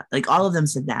finds out. Like all of them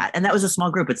said that. And that was a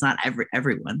small group. It's not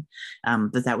everyone,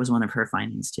 but that was one of her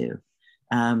findings too.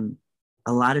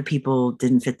 A lot of people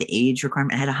didn't fit the age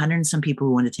requirement. I had 100 and some people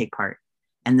who wanted to take part.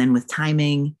 And then with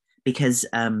timing, because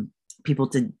people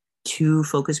did 2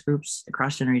 focus groups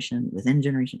across generation, within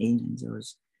generation Asians, it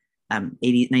was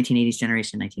 1980s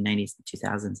generation, 1990s,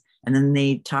 2000s. And then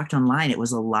they talked online. It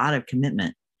was a lot of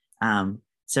commitment.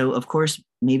 So of course,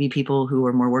 maybe people who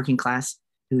are more working class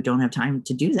who don't have time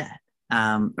to do that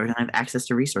or don't have access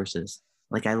to resources.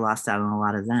 Like I lost out on a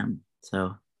lot of them.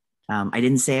 So I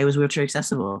didn't say I was wheelchair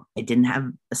accessible. I didn't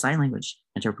have a sign language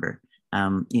interpreter.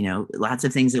 Lots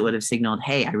of things that would have signaled,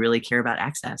 hey, I really care about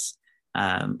access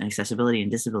and accessibility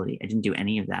and disability. I didn't do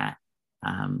any of that.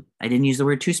 I didn't use the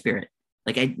word two-spirit.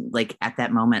 Like at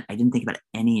that moment, I didn't think about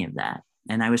any of that.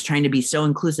 And I was trying to be so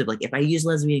inclusive. Like if I use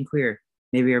lesbian queer,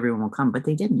 maybe everyone will come, but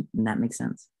they didn't. And that makes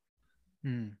sense.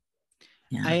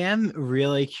 Yeah. I am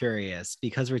really curious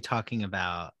because we're talking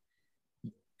about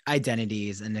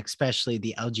identities and especially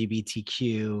the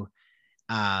LGBTQ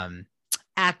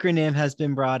acronym has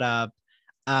been brought up.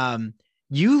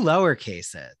 You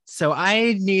lowercase it. So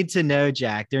I need to know,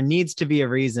 Jack, there needs to be a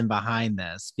reason behind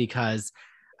this because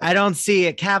I don't see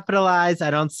it capitalized.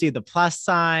 I don't see the plus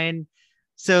sign.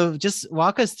 So just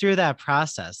walk us through that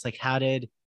process. How did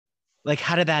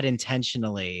that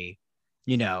intentionally,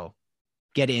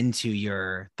 get into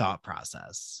your thought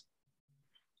process?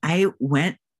 I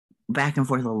went back and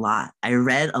forth a lot. I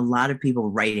read a lot of people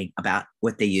writing about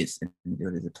what they used, and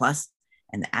the plus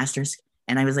and the asterisk.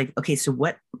 And I was like, okay, so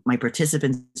what my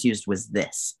participants used was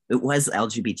this. It was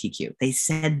LGBTQ. They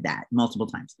said that multiple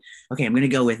times. Okay, I'm going to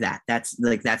go with that. That's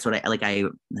what I like.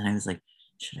 And I was like,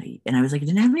 should I? And I was like, I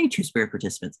didn't have any two-spirit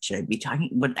participants. Should I be talking?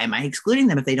 What am I excluding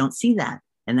them if they don't see that?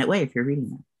 And that way, if you're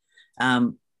reading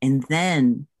that. And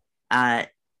then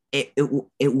it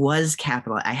was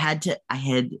capitalized.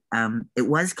 It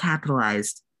was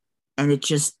capitalized, and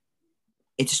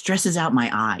it stresses out my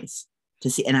eyes to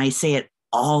see. And I say it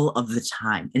all of the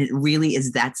time. And it really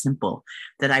is that simple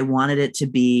that I wanted it to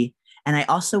be. And I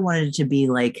also wanted it to be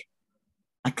like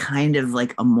a kind of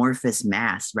like amorphous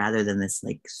mass rather than this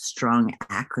like strong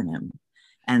acronym.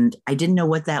 And I didn't know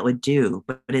what that would do,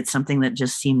 but it's something that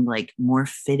just seemed like more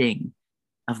fitting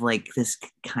of like this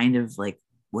kind of like,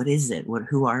 what is it?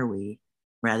 Who are we?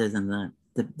 Rather than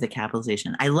the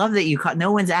capitalization. I love that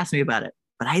no one's asked me about it,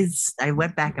 but I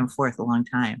went back and forth a long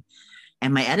time.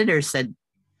 And my editor said,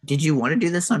 did you want to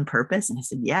do this on purpose? And I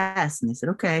said, yes. And they said,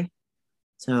 okay.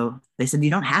 So they said,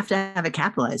 you don't have to have it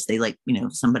capitalized. They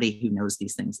somebody who knows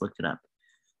these things looked it up.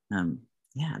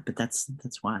 Yeah, but that's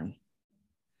why.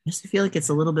 I just feel like it's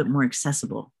a little bit more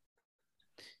accessible.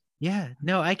 Yeah,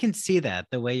 no, I can see that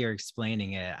the way you're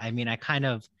explaining it. I mean, I kind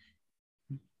of,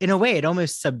 in a way, it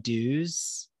almost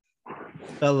subdues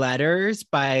the letters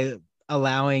by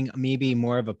allowing maybe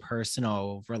more of a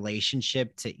personal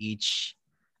relationship to each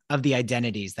of the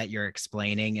identities that you're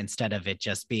explaining instead of it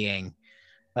just being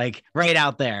like right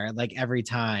out there, like every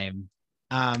time.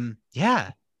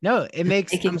 Yeah, no, it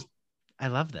makes, I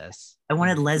love this. I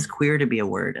wanted les queer to be a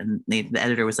word and the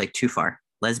editor was like, too far.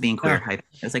 lesbian, queer, hyphen.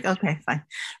 I was like, okay, fine.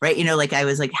 Right. You know, like I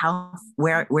was like,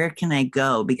 where can I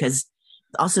go? Because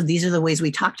also these are the ways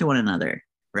we talk to one another,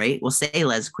 right? We'll say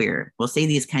les queer. We'll say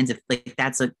these kinds of, like,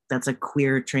 that's a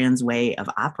queer trans way of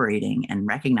operating and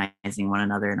recognizing one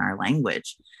another in our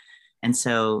language. And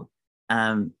so,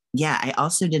 yeah, I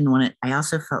also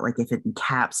felt like if it in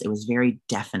caps, it was very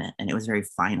definite and it was very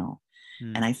final.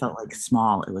 And I felt like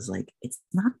small. It was like, it's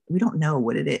not, we don't know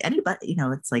what it is. Anybody, you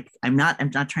know, it's like, I'm not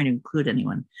trying to include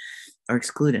anyone or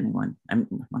exclude anyone. I'm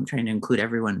trying to include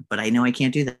everyone, but I know I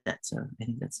can't do that. So I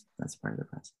think that's part of the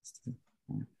process too.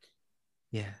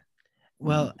 Yeah.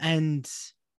 Well, and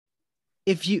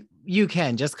if you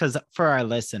can, just because for our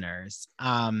listeners,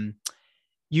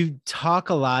 you talk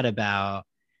a lot about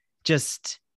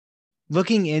just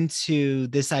looking into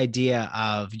this idea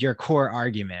of your core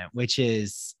argument, which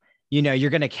is, you know, you're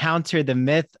going to counter the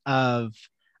myth of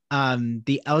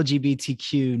the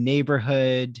LGBTQ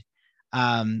neighborhood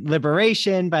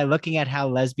liberation by looking at how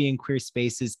lesbian queer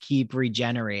spaces keep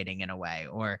regenerating in a way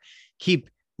or keep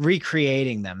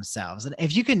recreating themselves. And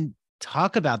if you can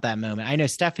talk about that moment, I know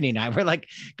Stephanie and I were like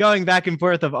going back and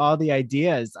forth of all the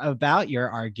ideas about your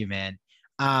argument.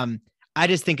 I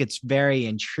just think it's very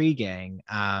intriguing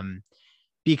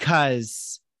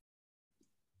because,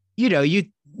 you know,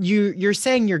 you're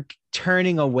saying you're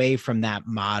turning away from that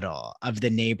model of the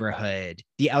neighborhood,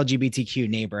 the LGBTQ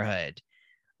neighborhood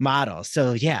model.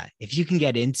 So yeah, if you can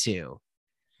get into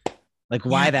like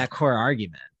why that core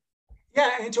argument.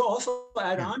 Yeah, and to also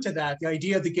add on to that, the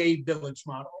idea of the gay village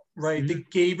model, right? The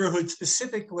neighborhood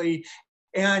specifically.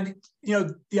 And, you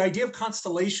know, the idea of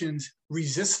constellations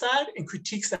resists that and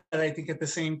critiques that, I think, at the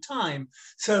same time.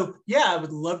 So yeah, I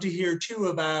would love to hear too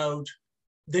about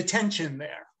the tension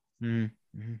there.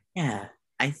 Mm-hmm. Yeah,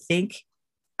 I think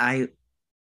I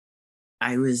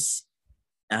was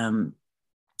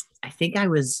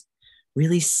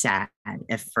really sad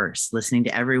at first listening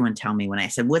to everyone tell me when I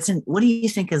said, what do you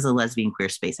think is a lesbian queer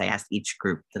space? I asked each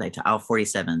group that I taught, all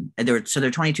 47. There are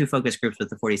 22 focus groups with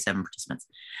the 47 participants.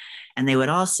 And they would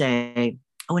all say,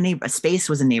 oh, a space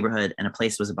was a neighborhood and a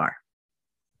place was a bar.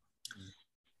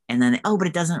 And then, oh, but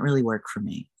it doesn't really work for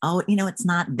me. Oh, you know, it's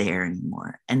not there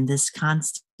anymore. And this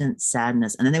constant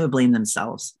sadness. And then they would blame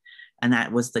themselves. And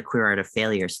that was the queer art of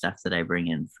failure stuff that I bring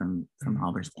in from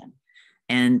Halberstam.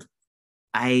 And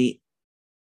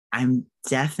I'm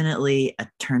definitely a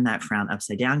turn that frown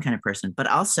upside down kind of person. But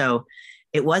also,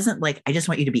 it wasn't like, I just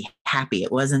want you to be happy.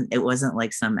 It wasn't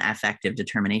like some affective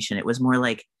determination. It was more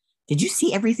like, did you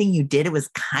see everything you did? It was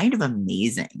kind of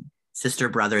amazing. Sister,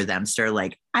 brother, themster.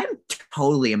 Like, I'm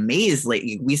totally amazed. Like,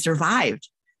 we survived.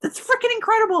 That's freaking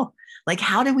incredible. Like,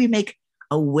 how did we make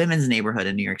a women's neighborhood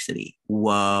in New York City?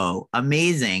 Whoa,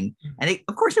 amazing. And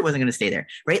of course it wasn't going to stay there,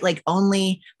 right? Like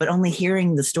only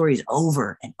hearing the stories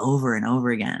over and over and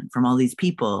over again from all these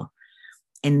people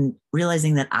and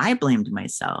realizing that I blamed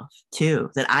myself too,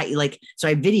 so I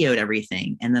videoed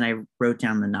everything. And then I wrote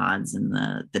down the nods and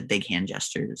the big hand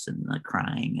gestures and the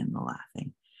crying and the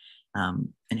laughing.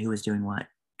 And who was doing what,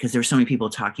 because there were so many people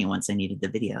talking once I needed the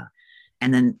video.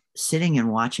 And then sitting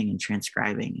and watching and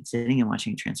transcribing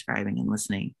and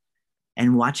listening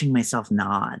and watching myself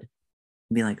nod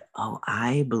and be like, oh,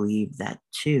 I believe that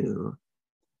too,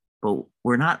 but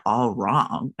we're not all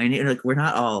wrong. I mean, like,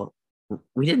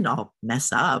 we didn't all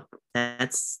mess up.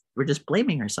 We're just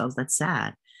blaming ourselves. That's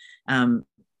sad. And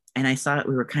I thought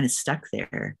we were kind of stuck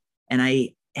there. And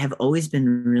I have always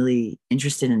been really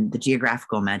interested in the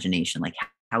geographical imagination, like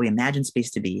how we imagine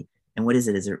space to be. And what is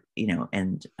it? Is it, you know,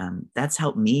 and that's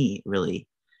helped me really,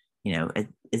 you know,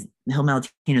 Hill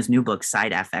Malatino's new book,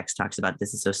 Side FX, talks about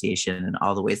disassociation and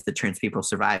all the ways that trans people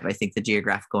survive. I think the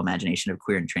geographical imagination of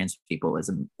queer and trans people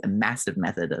is a massive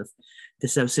method of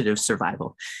dissociative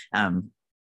survival. And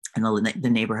the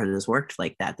neighborhood has worked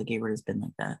like that. The gay word has been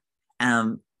like that.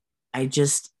 I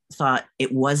just thought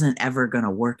it wasn't ever going to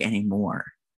work anymore.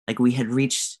 Like we had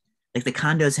reached, like the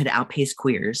condos had outpaced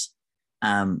queers.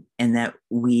 And that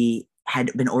we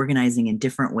had been organizing in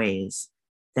different ways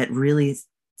that really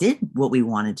did what we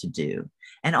wanted to do.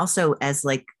 And also as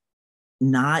like,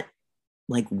 not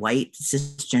like white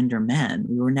cisgender men,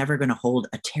 we were never going to hold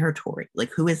a territory. Like,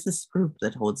 who is this group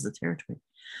that holds the territory?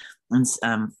 And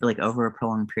for like over a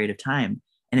prolonged period of time.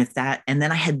 And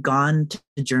then I had gone to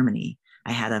Germany.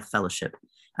 I had a fellowship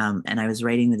and I was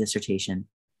writing the dissertation,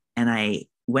 and I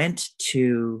went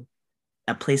to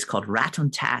a place called Rat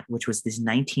und Tat, which was this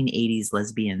 1980s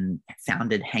lesbian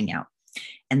founded hangout.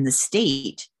 And the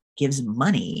state gives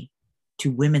money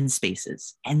to women's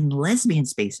spaces and lesbian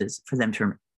spaces for them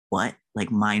to, what?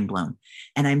 Like mind blown.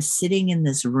 And I'm sitting in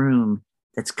this room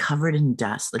that's covered in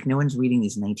dust. Like no one's reading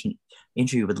these 19.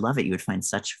 Andrew, you would love it. You would find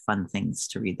such fun things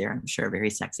to read there, I'm sure, very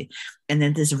sexy. And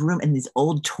then this room and these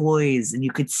old toys, and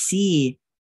you could see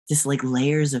just like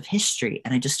layers of history.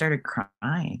 And I just started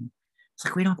crying. It's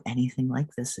like, we don't have anything like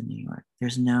this in New York.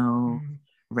 There's no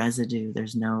residue.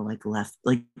 There's no like left,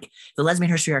 like the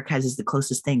Lesbian History Archives is the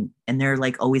closest thing. And they're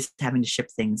like always having to ship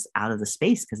things out of the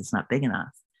space because it's not big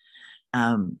enough.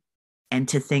 And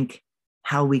to think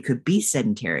how we could be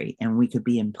sedentary and we could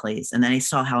be in place. And then I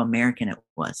saw how American it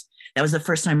was. That was the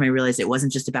first time I realized it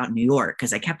wasn't just about New York,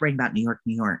 because I kept writing about New York,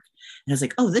 New York. And I was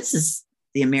like, oh, this is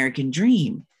the American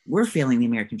dream. We're feeling the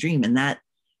American dream. And that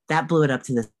blew it up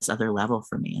to this other level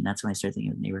for me. And that's when I started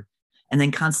thinking of neighbor. And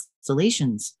then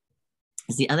constellations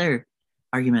is the other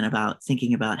argument about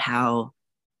thinking about how,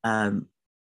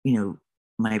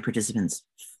 my participants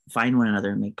find one another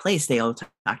and make place. They all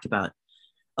talked about,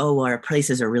 oh, well, our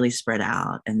places are really spread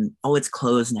out, and oh, it's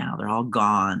closed now. They're all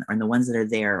gone. And the ones that are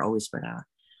there are always spread out.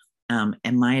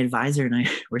 And my advisor and I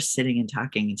were sitting and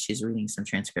talking, and she's reading some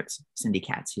transcripts. Cindy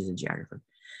Katz, she's a geographer.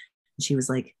 And she was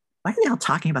like, why are they all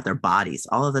talking about their bodies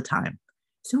all of the time?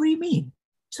 So what do you mean?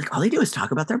 She's like, all they do is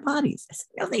talk about their bodies. I said,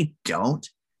 no, they don't.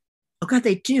 Oh God,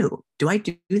 they do. Do I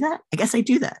do that? I guess I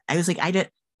do that. I was like,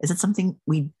 is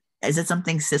it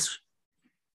something cis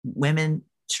women,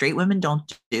 straight women don't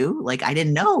do? Like, I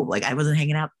didn't know. Like, I wasn't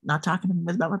hanging out, not talking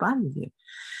about my body with you.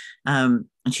 And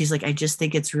she's like, I just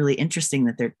think it's really interesting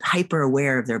that they're hyper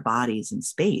aware of their bodies in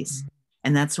space.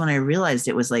 And that's when I realized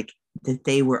it was like that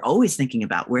they were always thinking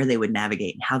about where they would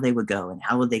navigate and how they would go and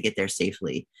how would they get there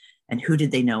safely and who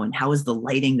did they know and how is the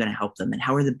lighting going to help them and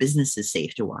how are the businesses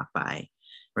safe to walk by,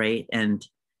 right? And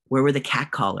where were the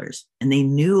cat callers? And they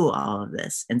knew all of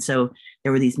this. And so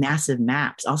there were these massive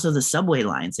maps. Also, the subway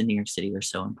lines in New York City were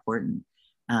so important,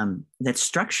 that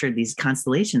structured these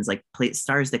constellations, like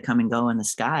stars that come and go in the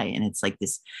sky. And it's like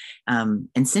this, and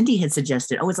Cindy had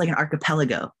suggested, oh, it's like an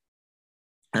archipelago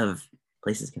of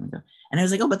places come and go. And I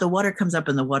was like, oh, but the water comes up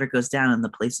and the water goes down and the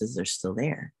places are still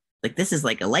there. Like this is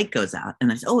like a light goes out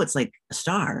and I said, oh, it's like a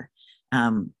star.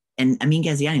 And Amin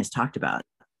Ghaziani has talked about,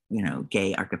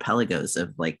 gay archipelagos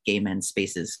of like gay men's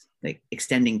spaces, like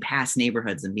extending past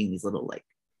neighborhoods and being these little like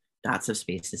dots of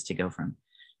spaces to go from.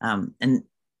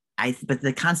 But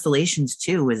the constellations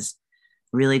too was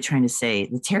really trying to say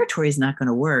the territory is not going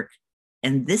to work.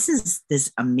 And this is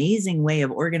this amazing way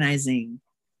of organizing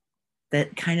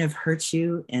that kind of hurts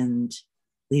you and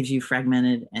leaves you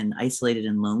fragmented and isolated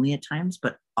and lonely at times.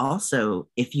 But also,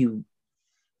 if you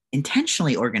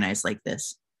intentionally organize like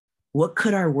this, what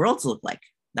could our worlds look like?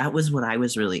 That was what I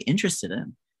was really interested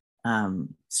in.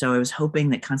 So I was hoping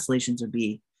that constellations would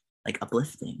be like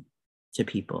uplifting to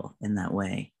people in that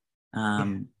way.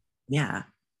 Yeah.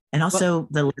 And also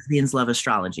the lesbians love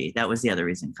astrology. That was the other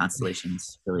reason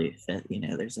constellations really fit.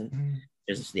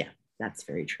 That's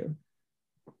very true.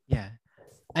 Yeah.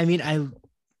 I mean,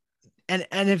 and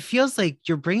it feels like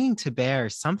you're bringing to bear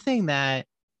something that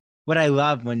what I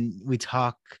love when we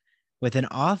talk with an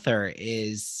author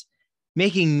is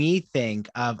making me think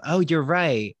of, oh, you're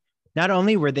right. Not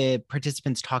only were the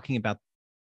participants talking about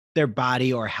their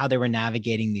body or how they were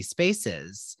navigating these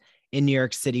spaces in New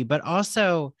York City, but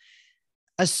also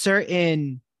a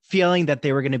certain feeling that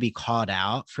they were going to be called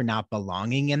out for not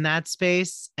belonging in that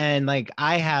space. And like,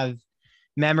 I have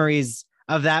memories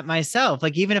of that myself.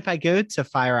 Like, even if I go to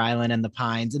Fire Island and the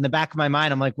Pines, in the back of my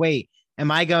mind, I'm like, wait, am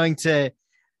I going to,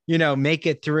 make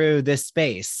it through this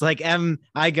space? Like, am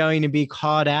I going to be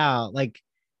called out? Like,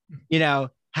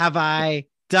 have I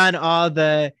done all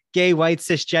the gay, white,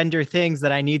 cisgender things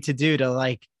that I need to do to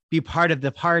like be part of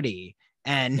the party?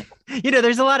 And,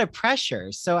 there's a lot of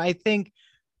pressure. So I think,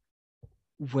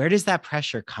 where does that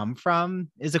pressure come from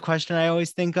is a question I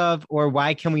always think of, or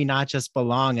why can we not just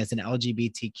belong as an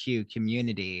LGBTQ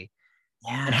community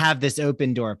and have this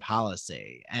open door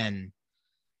policy? And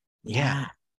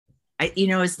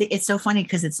it's so funny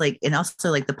because it's like, and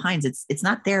also like the Pines, it's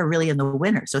not there really in the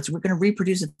winter. So we're going to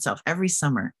reproduce itself every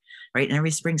summer, right? And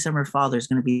every spring, summer, fall, there's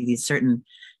going to be these certain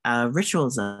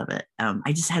rituals of it.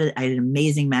 I had an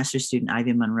amazing master's student,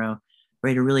 Ivy Monroe,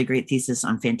 write a really great thesis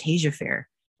on Fantasia Fair,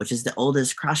 which is the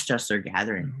oldest cross-dresser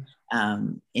gathering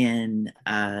in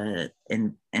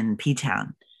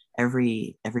P-Town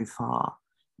every fall.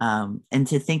 And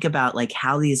to think about like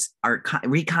how these are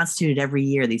reconstituted every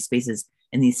year, these spaces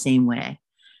in the same way.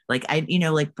 Like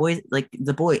boys, like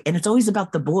the boy, and it's always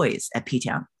about the boys at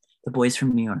P-Town, the boys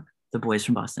from New York, the boys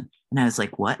from Boston. And I was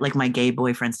like, what? Like my gay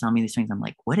boyfriends tell me these things. I'm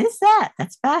like, what is that?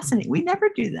 That's fascinating. We never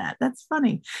do that. That's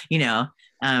funny,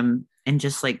 and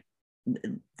just like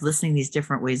listening to these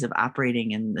different ways of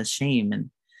operating and the shame.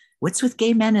 And what's with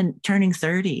gay men and turning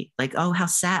 30? Like, oh, how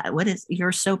sad.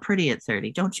 You're so pretty at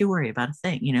 30. Don't you worry about a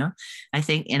thing, you know? I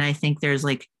think there's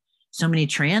like so many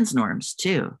trans norms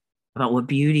too about what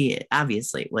beauty is,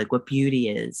 obviously, like what beauty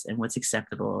is and what's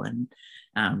acceptable.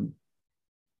 And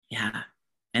yeah.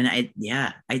 And I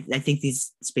think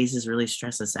these spaces really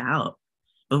stress us out,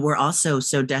 but we're also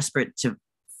so desperate to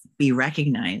be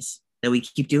recognized that we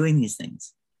keep doing these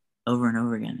things over and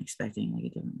over again, expecting like a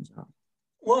different result.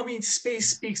 Well, I mean, space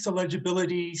speaks to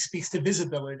legibility, speaks to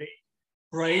visibility,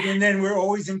 right? And then we're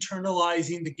always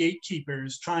internalizing the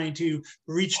gatekeepers, trying to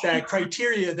reach that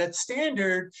criteria, that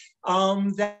standard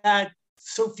that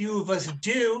so few of us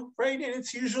do, right? And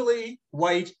it's usually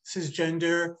white,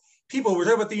 cisgender people. We're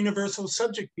talking about the universal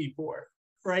subject before,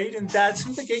 right? And that's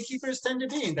who the gatekeepers tend to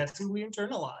be, and that's who we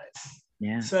internalize.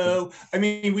 Yeah. So, I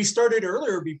mean, we started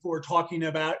earlier before talking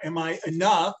about, am I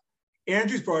enough?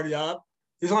 Andrew's brought it up.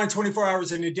 There's only 24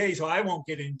 hours in a day, so I won't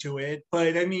get into it.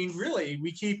 But I mean, really,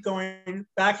 we keep going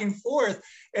back and forth.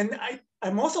 And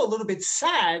I'm also a little bit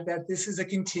sad that this is a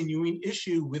continuing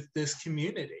issue with this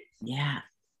community. Yeah.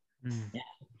 Yeah.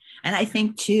 And I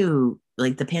think too,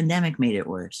 like the pandemic made it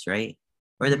worse, right?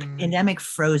 Or the pandemic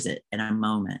froze it in a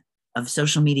moment of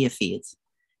social media feeds.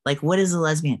 Like, what is a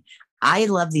lesbian? I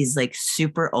love these like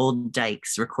super old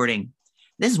dykes recording.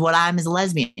 This is what I'm as a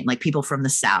lesbian, like people from the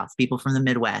South, people from the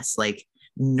Midwest, like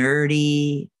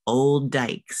nerdy old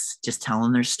dykes just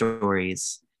telling their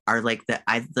stories are like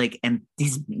and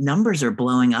these numbers are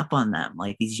blowing up on them.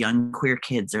 Like these young queer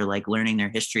kids are like learning their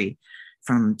history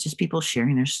from just people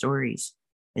sharing their stories.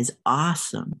 Is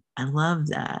awesome. I love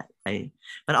that.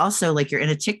 But also like you're in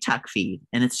a TikTok feed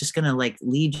and it's just going to like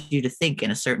lead you to think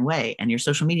in a certain way, and your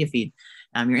social media feed,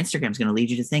 your Instagram is going to lead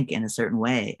you to think in a certain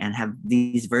way and have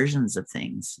these versions of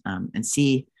things, and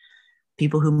see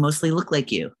people who mostly look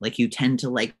like you. Like you tend to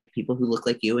like people who look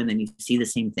like you, and then you see the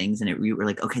same things, and you were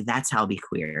like, okay, that's how I'll be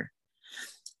queer.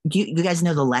 You guys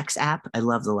know the Lex app? I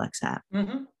love the Lex app.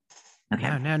 Mm-hmm.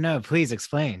 Okay. No. Please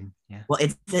explain. Yeah. Well,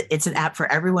 it's an app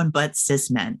for everyone but cis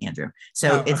men, Andrew.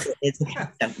 So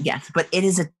yes, but it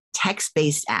is a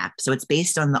text-based app. So it's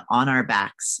based on the On Our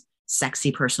Backs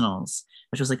Sexy Personals,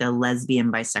 which was like a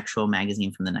lesbian bisexual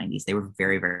magazine from the 90s. They were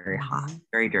very, very hot,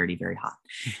 very dirty, very hot.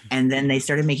 And then they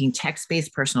started making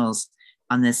text-based personals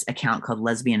on this account called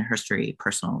Lesbian History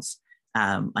Personals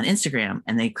on Instagram,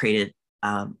 and they created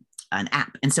an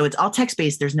app. And so it's all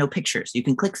text-based. There's no pictures. You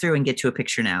can click through and get to a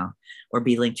picture now or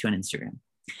be linked to an Instagram.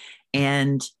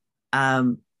 And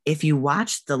if you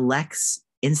watch the Lex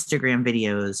Instagram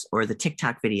videos or the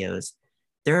TikTok videos,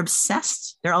 they're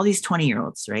obsessed. They're all these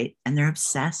 20-year-olds, right? And they're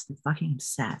obsessed, they're fucking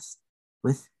obsessed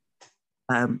with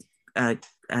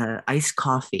iced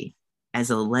coffee as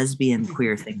a lesbian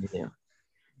queer thing to do.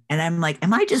 And I'm like,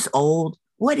 am I just old?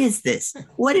 What is this?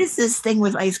 What is this thing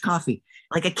with iced coffee?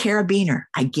 Like a carabiner.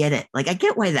 I get it. Like I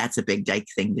get why that's a big dyke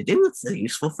thing to do. It's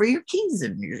useful for your keys,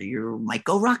 and you might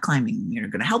go rock climbing. You're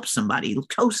going to help somebody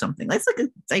tow something. That's like a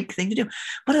dyke thing to do.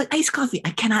 But iced coffee,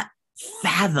 I cannot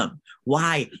fathom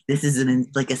why this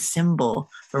isn't like a symbol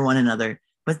for one another.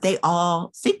 But they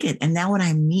all think it. And now when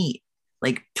I meet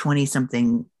like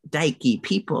 20-something dykey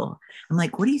people, I'm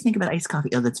like, what do you think about iced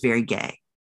coffee? Oh, that's very gay.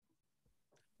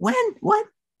 When?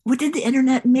 What did the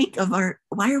internet make of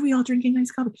why are we all drinking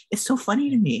iced coffee? It's so funny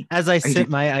to me. As I sip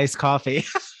my iced coffee.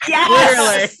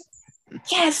 Yes!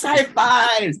 Yes, high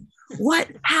fives. What?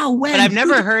 How? When? But I've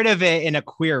never heard of it in a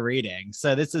queer reading.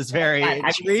 So this is very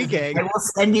intriguing. I will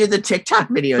send you the TikTok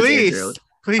videos. Please. Andrew.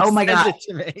 Please. Oh my God. It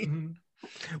to me.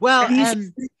 Well,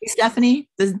 Stephanie,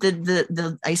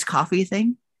 the iced coffee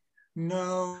thing?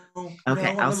 No.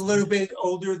 Okay. No, I'm a little bit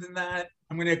older than that.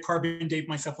 I'm going to carbon date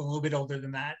myself a little bit older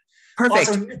than that. Perfect.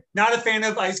 Also, not a fan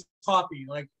of iced coffee.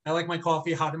 Like I like my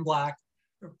coffee hot and black.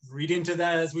 Read into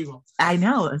that as we will. I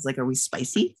know. It's like, are we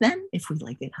spicy then? If we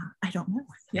like it hot, I don't know.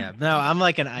 Yeah. No, I'm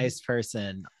like an iced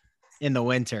person in the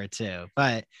winter too.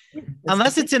 But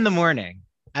unless it's in the morning,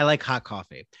 I like hot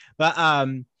coffee. But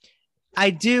I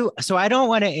do. So I don't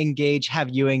want to have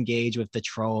you engage with the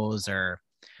trolls or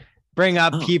bring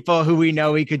up people who we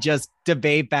know we could just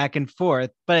debate back and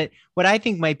forth. But what I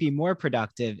think might be more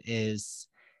productive is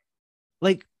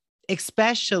like,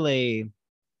 especially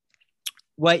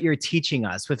what you're teaching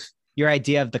us with your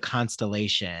idea of the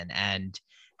constellation and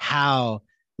how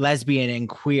lesbian and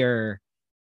queer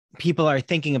people are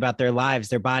thinking about their lives,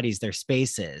 their bodies, their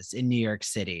spaces in New York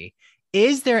City.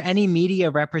 Is there any media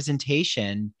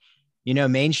representation,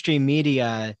 mainstream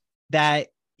media, that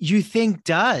you think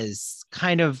does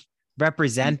kind of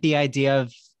represent the idea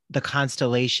of the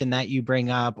constellation that you bring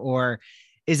up, or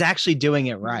is actually doing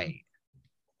it right?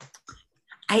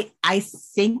 I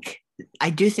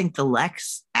do think the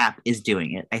Lex app is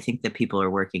doing it. I think that people are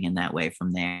working in that way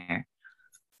from there.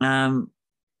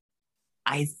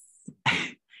 I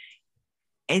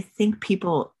I think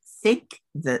people think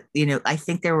that, I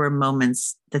think there were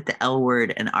moments that the L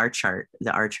word and the R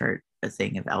chart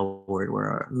thing of L word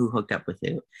were who hooked up with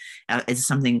who. It's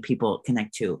something people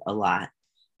connect to a lot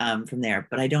from there.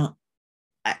 But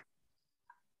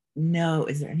no,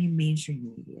 is there any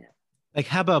mainstream media? Like,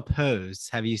 how about Pose?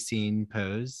 Have you seen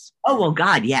Pose? Oh, well,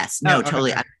 God, yes. No,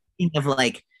 totally.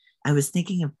 Okay. I was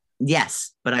thinking of,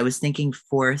 yes, but I was thinking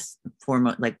foremost,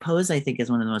 like Pose, I think is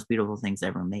one of the most beautiful things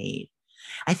ever made.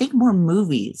 I think more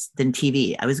movies than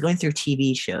TV. I was going through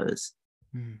TV shows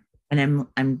and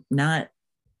I'm not,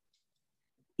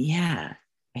 yeah,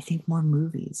 I think more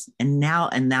movies. And now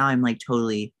I'm like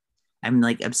I'm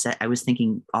like upset. I was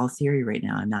thinking all theory right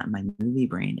now. I'm not in my movie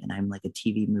brain and I'm like a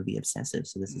TV movie obsessive.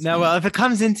 So this is no, well, if it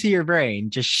comes into your brain,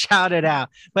 just shout it out.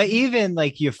 But even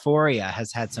like Euphoria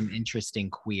has had some interesting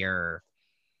queer,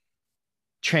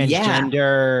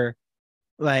 transgender,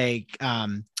 like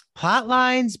plot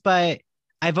lines. But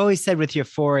I've always said with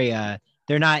Euphoria,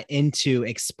 they're not into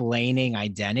explaining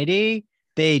identity.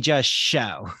 They just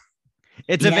show.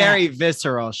 It's a very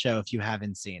visceral show if you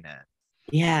haven't seen it.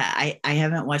 Yeah, I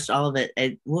haven't watched all of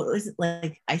it. What was it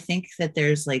like? I think that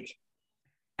there's like,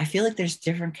 I feel like there's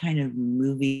different kind of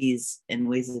movies and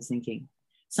ways of thinking.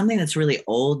 Something that's really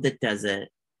old that does it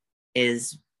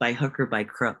is By Hook or By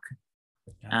Crook.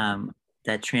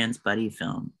 That trans buddy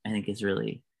film, I think is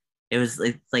really, it was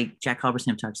like Jack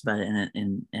Halberstam talks about it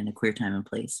in A Queer Time and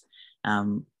Place.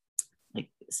 Like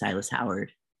Silas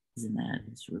Howard is in that.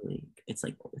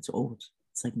 It's old.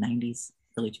 It's like 90s.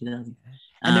 Early 2000s.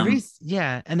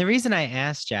 And the reason I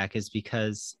asked Jack is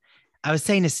because I was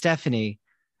saying to Stephanie,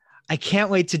 I can't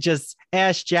wait to just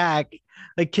ask Jack,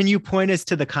 like, can you point us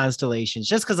to the constellations?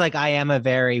 Just because like I am a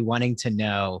very wanting to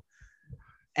know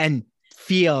and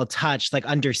feel, touch, like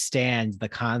understand the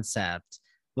concept.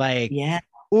 Like,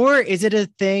 or is it a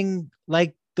thing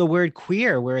like the word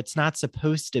queer where it's not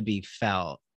supposed to be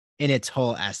felt in its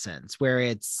whole essence, where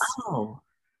it's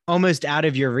almost out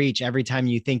of your reach every time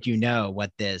you think you know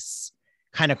what this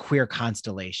kind of queer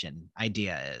constellation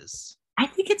idea is? I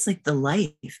think it's like the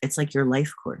life. It's like your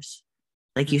life course.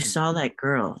 Like you saw that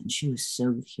girl and she was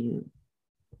so cute.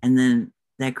 And then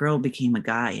that girl became a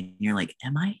guy and you're like,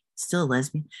 am I still a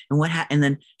lesbian? And what happened? And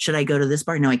then should I go to this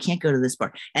bar? No, I can't go to this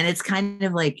bar. And it's kind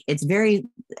of like, it's very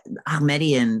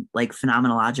Ahmedian, like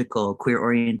phenomenological queer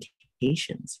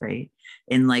orientations, right?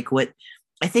 And like what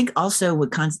I think also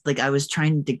like I was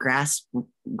trying to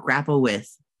grapple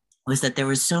with was that there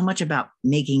was so much about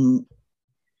making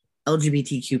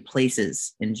LGBTQ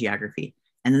places in geography.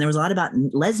 And then there was a lot about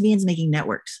lesbians making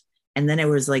networks. And then it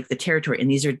was like the territory,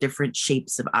 and these are different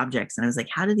shapes of objects. And I was like,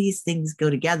 how do these things go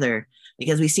together?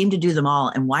 Because we seem to do them all.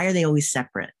 And why are they always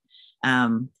separate?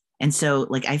 And so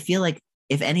like, I feel like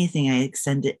if anything, I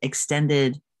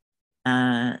extended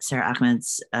Sarah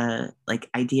Ahmed's like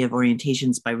idea of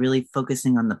orientations by really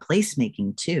focusing on the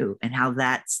placemaking too, and how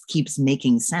that keeps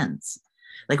making sense.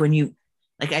 Like when you,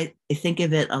 like I think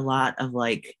of it a lot of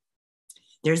like,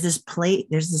 there's this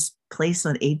place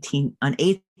on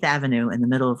 8th Avenue in the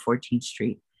middle of 14th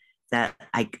Street that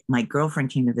my girlfriend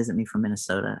came to visit me from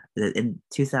Minnesota in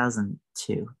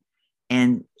 2002,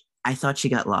 and I thought she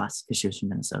got lost because she was from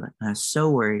Minnesota. And I was so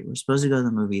worried. We're supposed to go to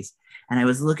the movies. And I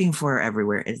was looking for her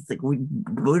everywhere. It's like, we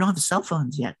don't have cell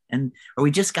phones yet. Or we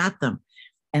just got them.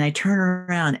 And I turn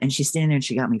around and she's standing there and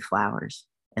she got me flowers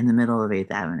in the middle of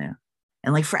 8th Avenue.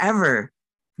 And like forever,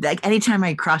 like anytime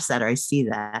I cross that or I see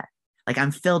that, like I'm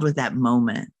filled with that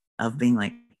moment of being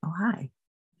like, oh, hi,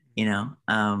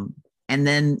 and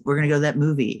then we're going to go to that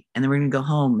movie, and then we're going to go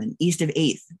home, and East of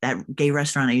 8th, that gay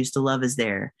restaurant I used to love is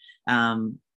there.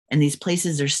 And these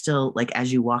places are still like,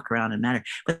 as you walk around and matter,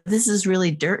 but this is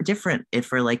really different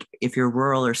if you're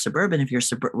rural or suburban. If you're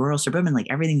rural suburban, like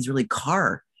everything's really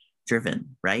car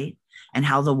driven, right? And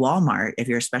how the Walmart, if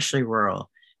you're especially rural,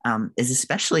 is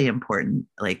especially important.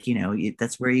 Like,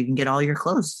 that's where you can get all your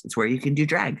clothes. It's where you can do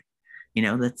drag.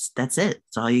 That's it.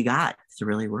 It's all you got. It's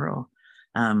really rural.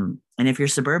 And if you're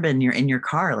suburban, you're in your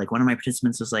car. Like one of my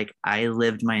participants was like, I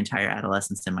lived my entire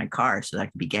adolescence in my car so that I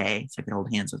could be gay, so I could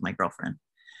hold hands with my girlfriend.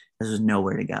 There's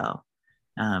nowhere to go.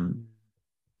 And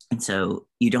so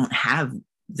you don't have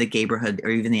the gayborhood or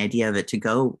even the idea of it to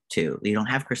go to. You don't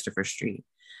have Christopher Street.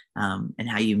 And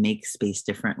how you make space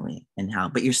differently,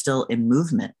 but you're still in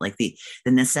movement, like the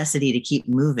necessity to keep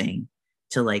moving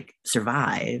to like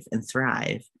survive and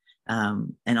thrive.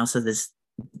 And also this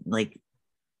like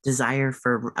desire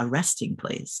for a resting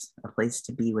place, a place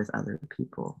to be with other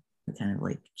people, to kind of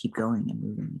like keep going and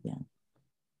moving again.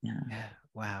 Yeah.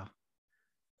 Wow.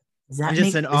 Does that I'm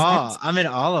just make in is awe. that- I'm in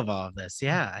awe of all of this.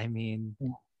 Yeah. I mean, Yeah.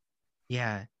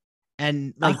 yeah.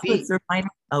 And like Also, it's reminding.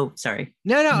 Oh, sorry.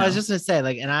 no, I was No. just gonna say,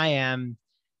 like, and I am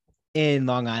in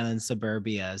Long Island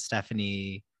suburbia.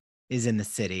 Stephanie is in the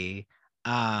city,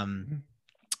 in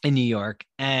New York.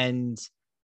 And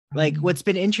like what's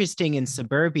been interesting in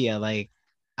suburbia, like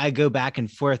I go back and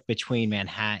forth between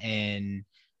Manhattan,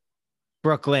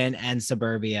 Brooklyn, and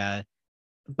suburbia.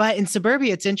 But in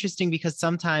suburbia, it's interesting because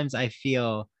sometimes I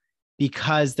feel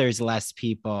because there's less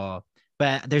people,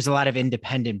 but there's a lot of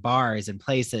independent bars and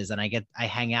places, and I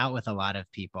hang out with a lot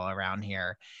of people around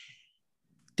here.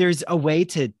 There's a way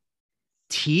to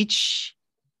teach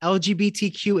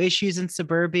LGBTQ issues in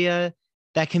suburbia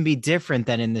that can be different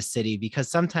than in the city, because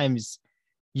sometimes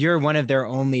you're one of their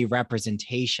only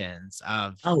representations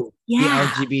of Oh, the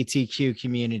yeah. LGBTQ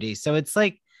community. So it's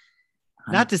like,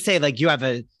 not to say like you have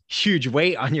a huge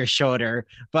weight on your shoulder,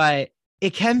 but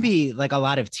it can be like a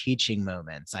lot of teaching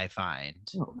moments, I find.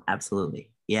 Oh, absolutely.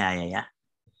 Yeah.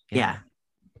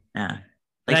 And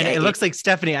Like it looks like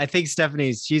Stephanie, I think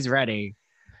she's ready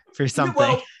for something.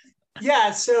 Well,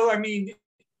 yeah. So, I mean,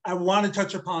 I want to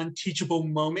touch upon teachable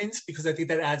moments because I think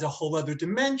that adds a whole other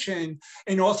dimension.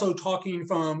 And also talking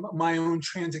from my own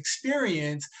trans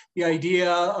experience, the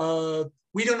idea of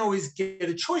we don't always get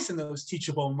a choice in those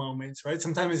teachable moments, right?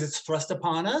 Sometimes it's thrust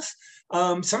upon us.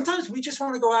 Sometimes we just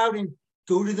want to go out and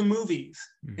go to the movies,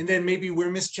 and then maybe we're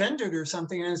misgendered or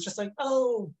something, and it's just like,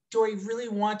 oh, do I really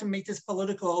want to make this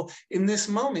political in this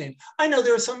moment? I know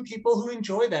there are some people who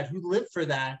enjoy that, who live for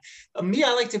that. Me,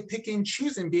 I like to pick and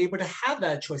choose and be able to have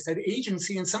that choice, that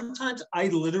agency, and sometimes I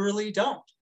literally don't.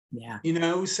 Yeah. You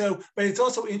know, so, but it's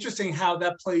also interesting how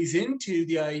that plays into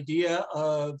the idea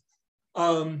of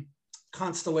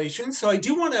constellation. So I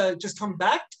do want to just come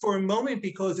back for a moment,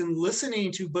 because in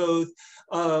listening to both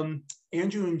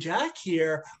Andrew and Jack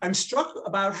here, I'm struck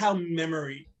about how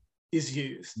memory is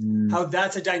used, how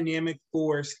that's a dynamic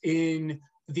force in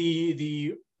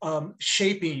the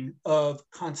shaping of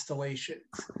constellations.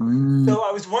 So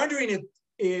I was wondering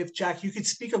if Jack, you could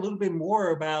speak a little bit more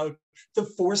about the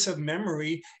force of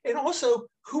memory, and also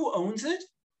who owns it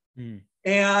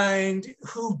and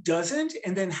who doesn't,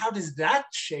 and then how does that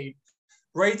shape,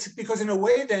 right? Because in a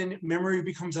way, then memory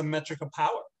becomes a metric of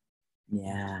power.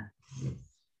 Yeah.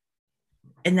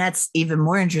 And that's even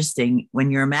more interesting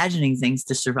when you're imagining things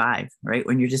to survive, right?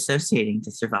 When you're dissociating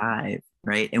to survive,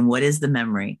 right? And what is the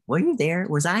memory? Were you there?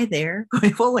 Was I there?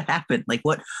 What would happen? Like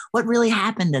what really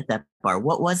happened at that bar?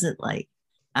 What was it like?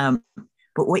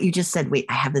 But what you just said, wait,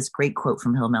 I have this great quote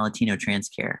from Hill Malatino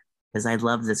Transcare, because I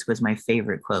love this, was my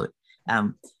favorite quote.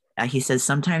 He says,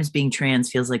 sometimes being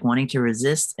trans feels like wanting to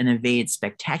resist and evade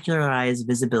spectacularized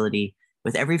visibility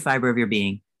with every fiber of your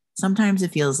being. Sometimes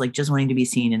it feels like just wanting to be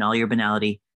seen in all your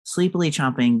banality, sleepily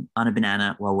chomping on a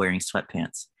banana while wearing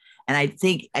sweatpants. And I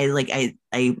think I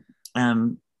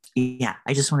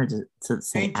just wanted to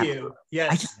say, thank you.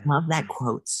 Yes. I just love that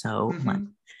quote so much.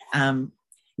 I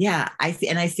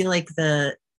feel like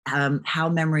the how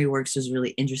memory works is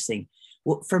really interesting.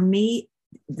 Well, for me,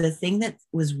 the thing that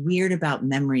was weird about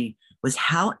memory was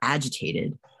how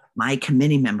agitated my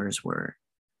committee members were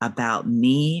about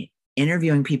me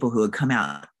interviewing people who had come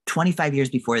out 25 years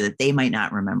before that they might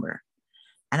not remember.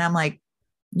 And I'm like,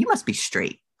 you must be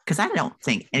straight, because I don't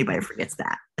think anybody forgets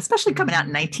that, especially coming out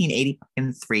in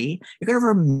 1983. You're going to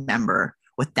remember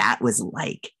what that was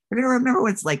like. You're going to remember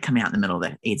what it's like coming out in the middle of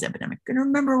the AIDS epidemic. You're going to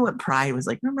remember what Pride was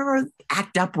like. Remember what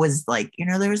ACT UP was like. You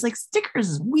know, there was like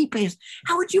stickers, wheat pages.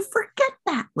 How would you forget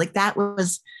that? Like, that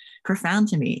was profound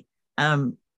to me.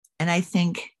 And I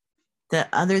think that's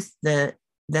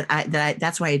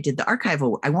why I did the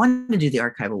archival. I wanted to do the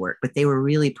archival work, but they were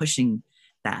really pushing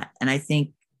that. And I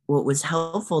think what was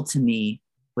helpful to me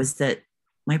was that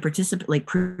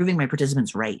proving my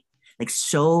participants right. Like,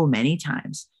 so many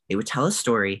times they would tell a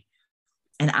story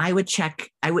and they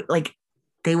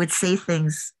would say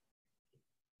things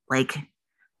like,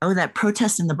 oh, that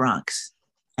protest in the Bronx.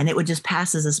 And it would just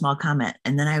pass as a small comment.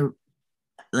 And then I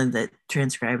would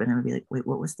transcribe and I would be like, wait,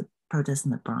 what was the protest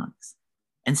in the Bronx?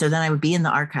 And so then I would be in the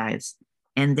archives,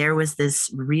 and there was this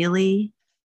really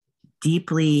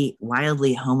deeply,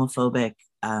 wildly homophobic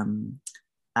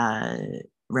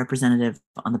representative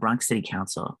on the Bronx City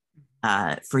Council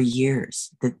for years,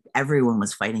 that everyone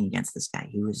was fighting against this guy.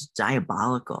 He was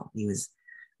diabolical. He was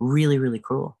really, really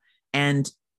cruel.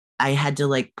 And I had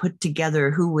to put together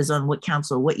who was on what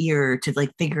council, what year, to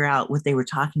figure out what they were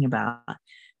talking about.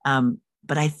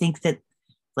 But I think that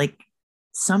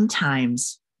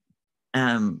sometimes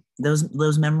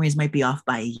those memories might be off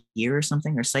by a year or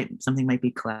something, or something might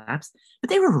be collapsed, but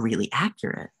they were really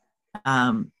accurate.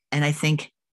 And I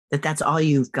think that's all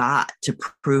you've got to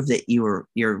prove that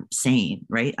you're sane,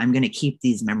 right? I'm going to keep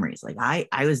these memories. Like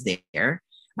I was there,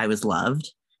 I was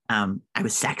loved, I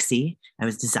was sexy, I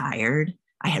was desired,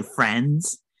 I had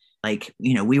friends, like,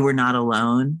 you know, we were not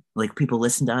alone, like people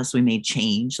listened to us, we made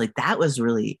change, like that was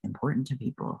really important to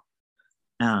people.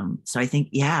 So I think,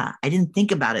 yeah, I didn't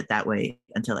think about it that way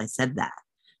until I said that.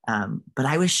 But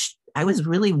I was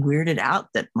really weirded out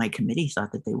that my committee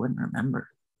thought that they wouldn't remember.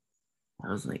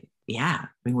 I was like, yeah, I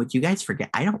mean, would you guys forget?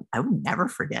 I would never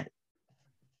forget.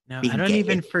 No, being I don't gay.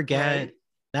 even forget, Right.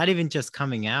 not even just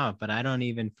coming out, but I don't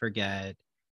even forget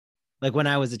like when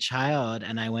I was a child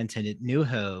and I went to New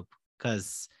Hope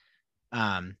because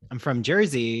I'm from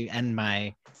Jersey and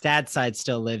my dad's side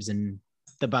still lives in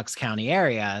the Bucks County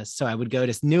area. So I would go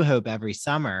to New Hope every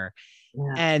summer.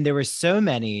 Yeah. And there were so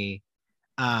many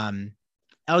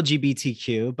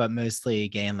LGBTQ, but mostly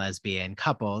gay and lesbian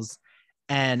couples.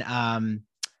 And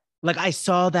like I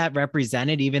saw that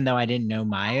represented, even though I didn't know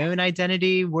my own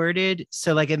identity worded.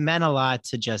 So like it meant a lot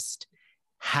to just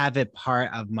have it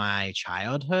part of my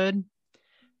childhood.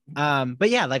 But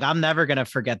yeah, like I'm never gonna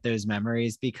forget those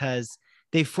memories because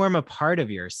they form a part of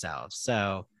yourself.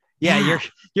 So yeah, Yeah.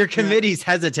 your committee's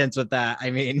hesitance with that. I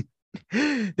mean,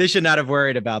 they should not have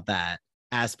worried about that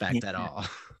aspect at all.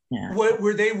 Yeah. What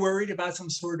were they worried about? Some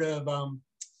sort of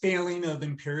failing of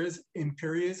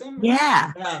imperialism?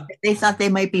 Yeah. Yeah. They thought they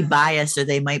might be biased, or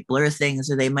they might blur things,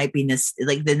 or they might be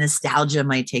like the nostalgia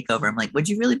might take over. I'm like, would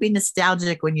you really be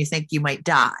nostalgic when you think you might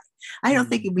die? I don't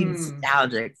think you'd be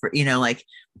nostalgic for, you know, like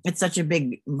it's such a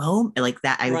big moment like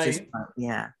that. I was just, Right.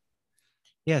 yeah.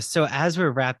 Yeah. So as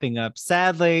we're wrapping up,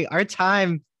 sadly, our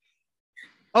time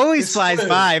always It's flies flew.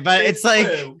 by, but It it's like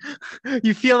flew.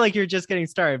 you feel like you're just getting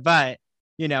started. But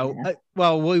you know, Yeah.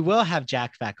 well, we will have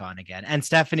Jack back on again, and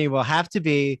Stephanie will have to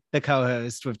be the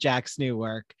co-host with Jack's new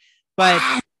work. But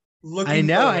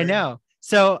Looking I forward. know.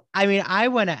 So, I mean, I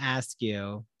want to ask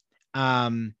you,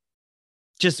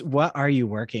 just what are you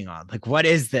working on? Like, what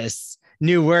is this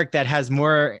new work that has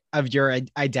more of your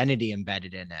identity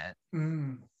embedded in it?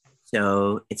 Mm.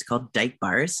 So it's called Dyke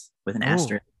Bars with an Oh.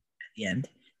 asterisk at the end.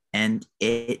 And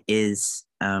it is,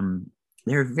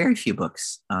 there are very few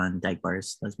books on dyke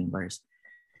bars, lesbian bars,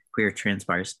 queer trans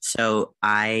bars. So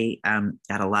I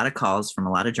got a lot of calls from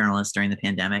a lot of journalists during the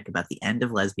pandemic about the end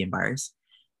of lesbian bars.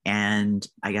 And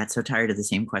I got so tired of the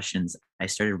same questions. I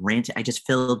started ranting. I just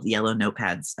filled yellow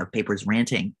notepads of papers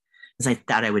ranting because I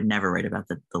thought I would never write about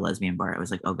the lesbian bar. I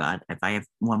was like, oh God, if I have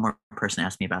one more person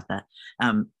ask me about that.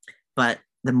 But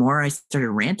the more I started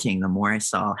ranting, the more I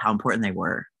saw how important they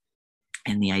were.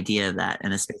 And the idea of that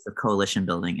in a space of coalition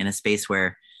building, in a space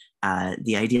where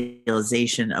the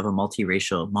idealization of a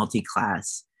multiracial,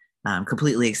 multi-class,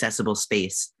 completely accessible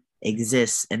space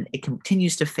exists, and it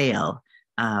continues to fail.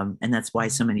 And that's why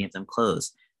so many of them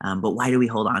close. But why do we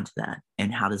hold on to that?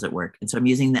 And how does it work? And so I'm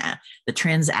using the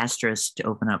trans asterisk to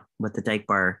open up what the dyke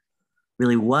bar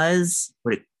really was,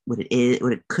 what it is,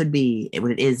 what it could be,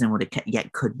 what it is, and what it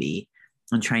yet could be.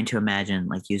 I'm trying to imagine,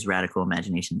 like, use radical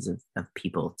imaginations of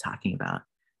people talking about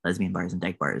lesbian bars and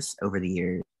dyke bars over the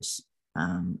years,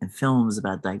 and films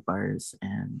about dyke bars.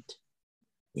 And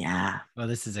yeah. Well,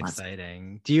 this is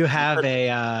exciting. Do you have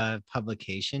a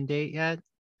publication date yet?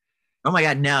 Oh my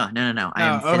God, no. I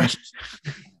am finished.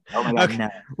 Oh my God, Okay. no.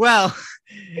 Well,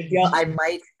 I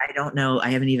might, I don't know. I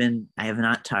have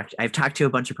not talked. I've talked to a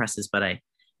bunch of presses, but I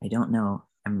don't know.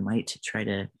 I might try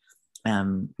to,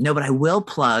 no, but I will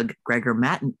plug Gregor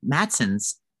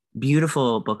Mattson's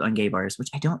beautiful book on gay bars, which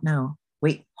I don't know.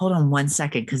 Wait, hold on 1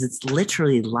 second, because it's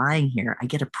literally lying here. I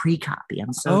get a pre-copy.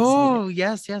 I'm so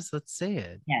excited. yes, let's say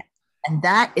it. Yeah, and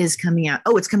that is coming out.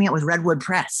 Oh, it's coming out with Redwood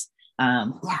Press.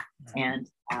 Yeah, and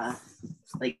I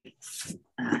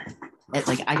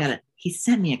gotta. He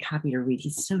sent me a copy to read.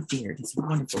 He's so dear. He's a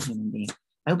wonderful human being.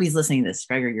 I hope he's listening to this.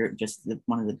 Gregor, you're just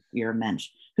you're a mensch.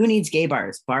 Who needs gay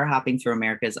bars? Bar hopping through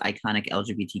America's iconic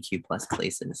LGBTQ plus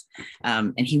places.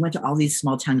 And he went to all these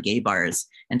small town gay bars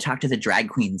and talked to the drag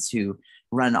queens who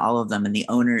run all of them, and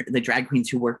the drag queens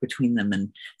who work between them,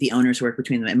 and the owners who work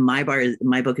between them. And my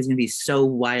book is going to be so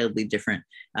wildly different,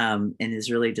 and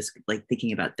is really just like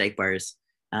thinking about dyke bars.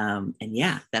 And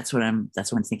yeah, that's what I'm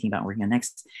thinking about working on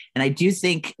next. And I do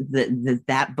think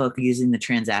that book, using the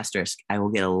trans asterisk, I will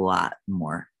get a lot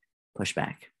more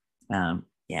pushback.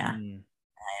 Yeah.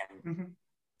 Mm-hmm.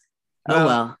 Oh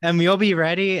well. And we'll be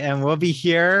ready, and we'll be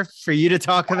here for you to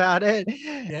talk about it.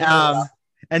 Yeah.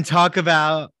 And talk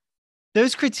about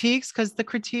those critiques, because the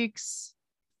critiques,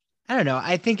 I don't know,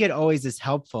 I think it always is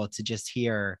helpful to just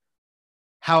hear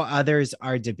how others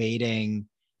are debating,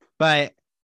 but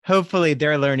hopefully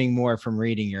they're learning more from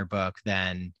reading your book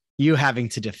than you having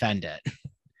to defend it.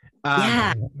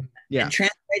 Yeah. Yeah. And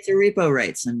trans rights are repo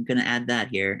rights. I'm going to add that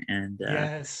here. And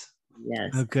Yes.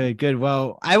 yes. Oh, good.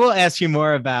 Well, I will ask you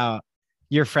more about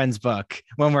your friend's book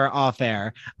when we're off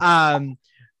air.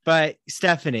 But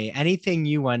Stephanie, anything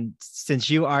you want, since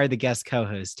you are the guest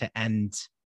co-host, to end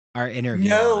our interview?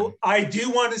 No, I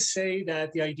do want to say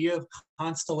that the idea of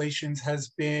constellations has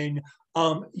been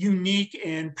unique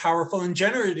and powerful and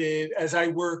generative as I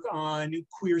work on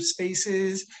queer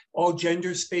spaces, all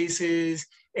gender spaces,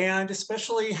 and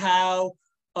especially how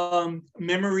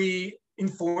memory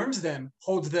informs them,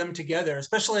 holds them together,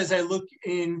 especially as I look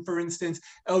in, for instance,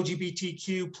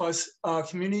 LGBTQ plus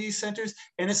community centers,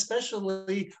 and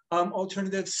especially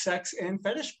alternative sex and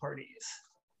fetish parties.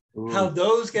 Ooh. How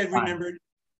those get remembered,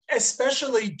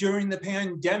 especially during the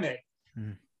pandemic.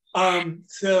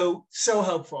 So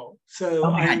helpful. So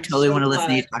oh my God, I totally so want to listen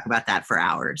to you glad. talk about that for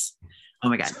hours. Oh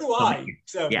my God. So do I.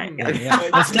 So Yeah.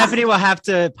 Well, Stephanie will have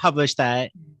to publish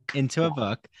that into a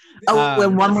book. Oh,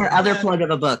 and one more other plug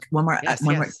of a book. One more.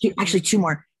 Actually, two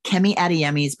more. Kemi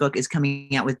Adeyemi's book is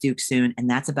coming out with Duke soon, and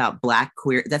that's about Black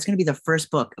queer. That's going to be the first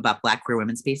book about Black queer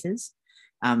women's spaces,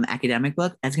 academic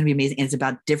book. That's going to be amazing. And it's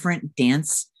about different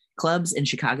dance clubs in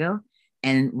Chicago.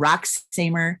 And Rock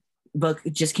Samer book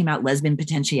just came out, Lesbian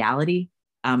Potentiality,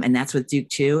 and that's with Duke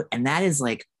too. And that is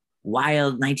like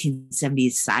wild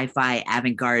 1970s sci-fi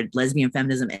avant-garde lesbian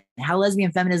feminism, and how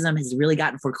lesbian feminism has really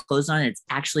gotten foreclosed on. It's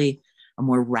actually a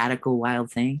more radical,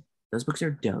 wild thing. Those books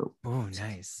are dope. Oh,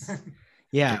 nice.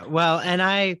 Yeah. Well,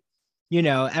 and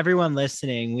everyone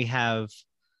listening, we have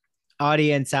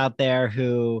audience out there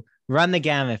who run the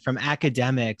gamut from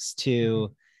academics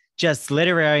to just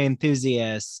literary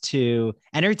enthusiasts to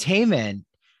entertainment,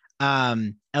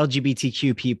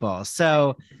 LGBTQ people.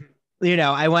 So,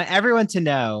 I want everyone to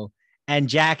know, and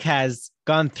Jack has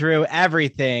gone through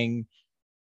everything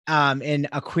in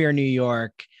A Queer New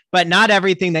York, but not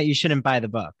everything that you shouldn't buy the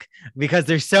book, because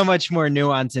there's so much more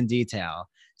nuance and detail.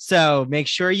 So make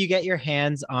sure you get your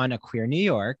hands on A Queer New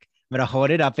York. I'm going to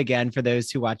hold it up again for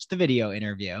those who watch the video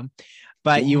interview,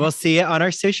 but you will see it on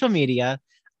our social media.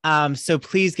 So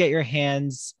please get your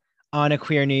hands on A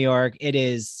Queer New York. It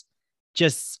is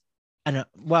just,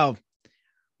 one,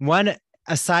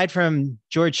 aside from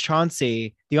George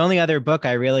Chauncey, the only other book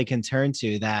I really can turn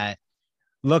to that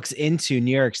looks into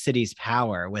New York City's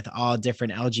power with all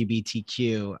different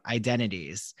LGBTQ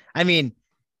identities. I mean,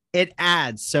 it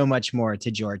adds so much more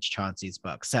to George Chauncey's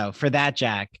book. So for that,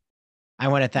 Jack, I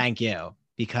want to thank you,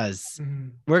 because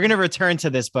we're going to return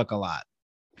to this book a lot.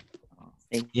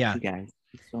 Thank you guys. Thank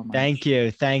you so much.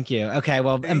 Thank you. Okay,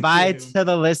 well, and bye to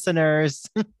the listeners.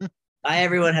 Bye,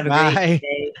 everyone. Have a great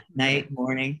day, night,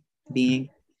 morning, being.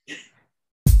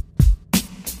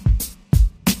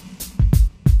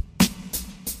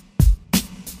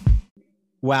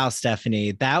 Wow,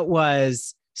 Stephanie, that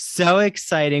was so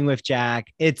exciting with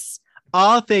Jack. It's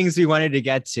all things we wanted to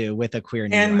get to with A Queer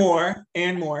New York.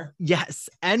 And more. Yes,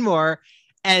 and more.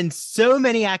 And so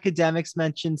many academics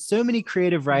mentioned, so many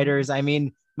creative writers. I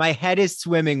mean, my head is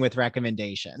swimming with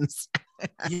recommendations.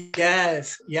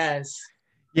 Yes.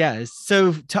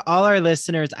 So to all our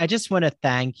listeners, I just want to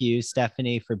thank you,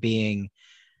 Stephanie, for being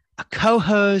a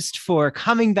co-host, for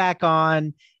coming back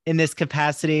on in this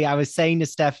capacity. I was saying to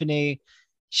Stephanie,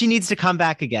 she needs to come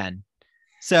back again.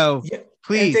 So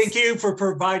please. And thank you for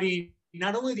providing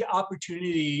not only the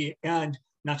opportunity and,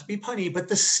 not to be punny, but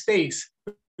the space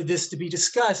for this to be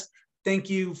discussed. Thank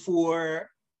you for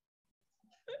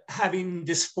having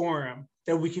this forum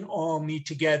that we can all meet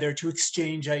together to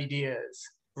exchange ideas,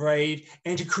 right?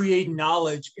 And to create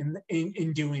knowledge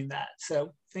in doing that.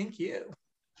 So thank you.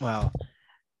 Well,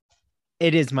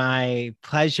 it is my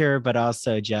pleasure, but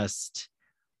also just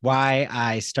why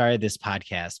I started this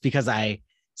podcast, because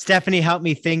Stephanie helped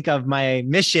me think of my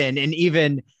mission in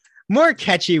even more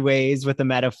catchy ways with a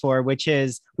metaphor, which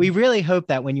is, we really hope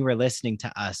that when you were listening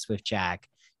to us with Jack,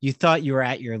 you thought you were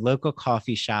at your local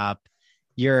coffee shop,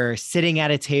 you're sitting at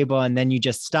a table, and then you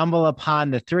just stumble upon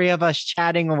the three of us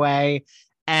chatting away,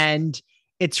 and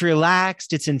it's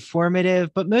relaxed, it's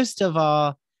informative, but most of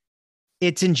all,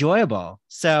 it's enjoyable.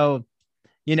 So,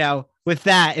 with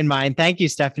that in mind, thank you,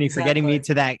 Stephanie, for getting me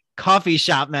to that coffee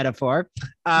shop metaphor.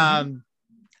 I'm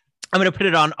going to put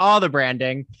it on all the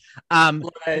branding.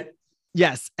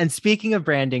 Yes. And speaking of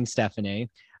branding, Stephanie,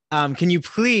 can you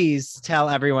please tell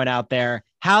everyone out there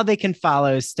how they can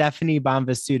follow Stephanie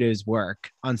Bonvisuto's work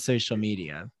on social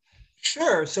media?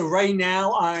 Sure. So right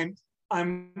now I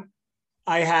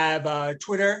have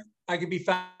Twitter. I can be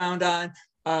found on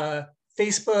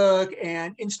Facebook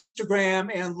and Instagram,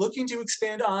 and looking to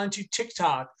expand on to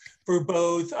TikTok for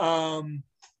both,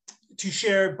 to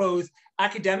share both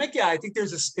academic. Yeah, I think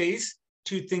there's a space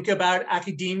to think about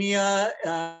academia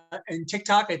and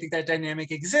TikTok. I think that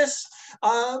dynamic exists,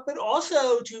 but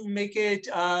also to make it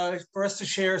for us to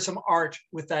share some art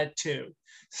with that too.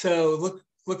 So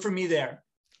look for me there.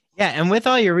 Yeah, and with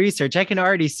all your research, I can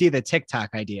already see the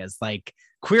TikTok ideas, like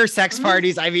queer sex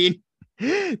parties. I mean,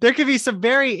 there could be some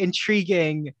very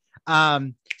intriguing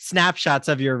snapshots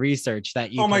of your research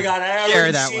that you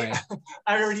share that way.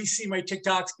 I already see my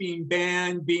TikToks being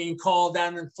banned, being called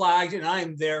down and flagged, and I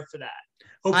am there for that.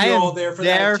 Hope you're all there for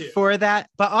that too.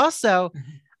 But also,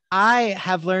 I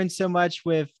have learned so much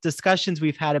with discussions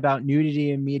we've had about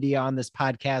nudity in media on this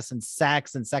podcast and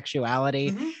sex and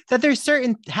sexuality that there's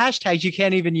certain hashtags you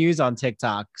can't even use on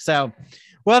TikTok. So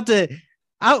we'll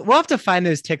have to find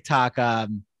those TikTok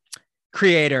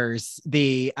creators,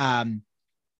 the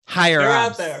higher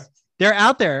ups. They're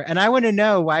out there. And I want to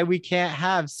know why we can't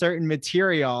have certain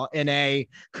material in a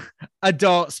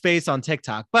adult space on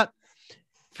TikTok. But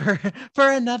for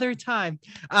another time.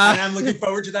 And I'm looking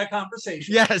forward to that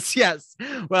conversation. Yes.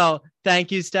 Well, thank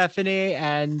you, Stephanie.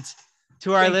 And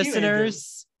to our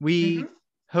listeners, we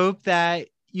hope that,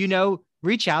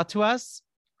 reach out to us.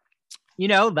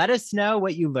 Let us know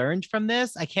what you learned from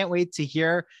this. I can't wait to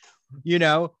hear,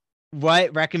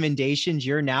 what recommendations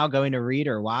you're now going to read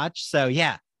or watch. So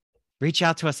yeah, reach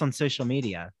out to us on social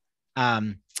media at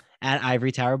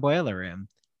Ivory Tower Boiler Room.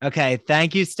 Okay.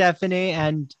 Thank you, Stephanie.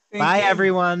 And bye,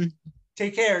 everyone.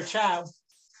 Take care. Ciao.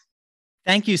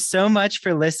 Thank you so much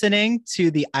for listening to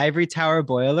the Ivory Tower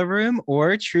Boiler Room,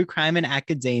 or True Crime in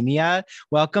Academia.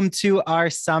 Welcome to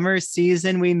our summer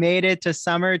season. We made it to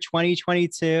summer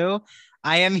 2022.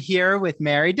 I am here with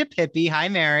Mary DePippi. Hi,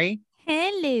 Mary.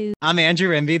 Hello. I'm Andrew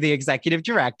Rimby, the executive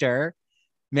director.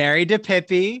 Mary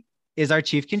DePippi is our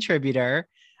chief contributor.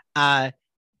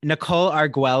 Nicole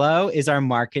Arguello is our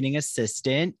marketing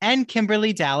assistant, and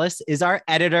Kimberly Dallas is our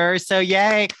editor. So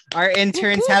yay, our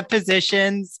interns have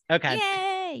positions. Okay.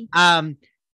 Yay.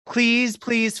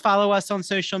 Please follow us on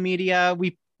social media.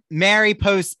 Mary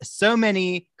posts so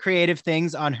many creative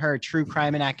things on her True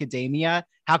Crime in Academia.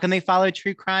 How can they follow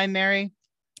True Crime, Mary?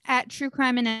 At True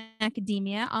Crime in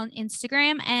Academia on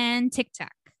Instagram and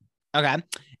TikTok. Okay.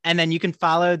 And then you can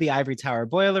follow the Ivory Tower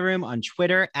Boiler Room on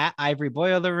Twitter at Ivory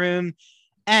Boiler Room.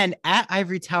 And at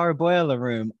Ivory Tower Boiler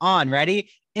Room on, ready?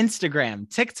 Instagram,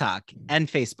 TikTok, and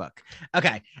Facebook.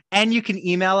 Okay. And you can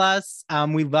email us.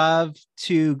 We love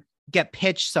to get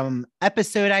pitched some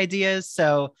episode ideas.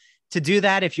 So to do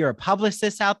that, if you're a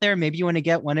publicist out there, maybe you want to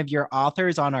get one of your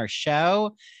authors on our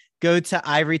show, go to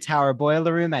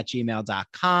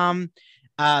ivorytowerboilerroom@gmail.com.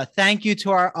 Thank you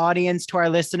to our audience, to our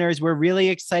listeners. We're really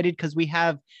excited because we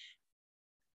have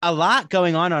a lot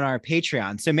going on our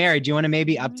Patreon. So Mary, do you want to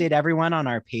maybe update everyone on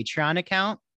our Patreon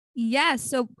account? Yes.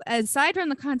 So aside from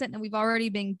the content that we've already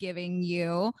been giving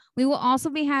you, we will also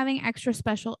be having extra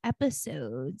special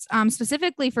episodes.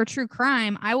 Specifically for True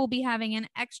Crime, I will be having an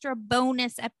extra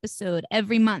bonus episode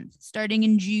every month starting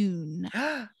in June.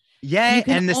 Yay. You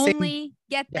can only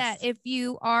get that if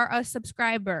you are a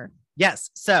subscriber. Yes.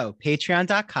 So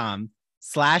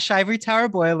patreon.com/Ivory Tower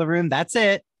Boiler Room. That's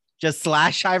it. Just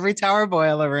 /Ivory Tower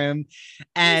Boiler Room.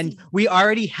 And we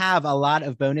already have a lot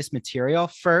of bonus material.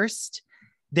 First,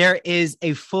 there is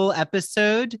a full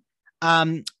episode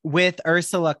with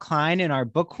Ursula Klein in our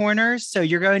book corner. So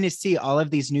you're going to see all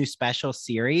of these new special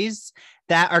series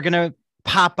that are going to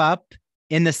pop up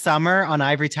in the summer on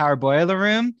Ivory Tower Boiler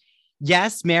Room.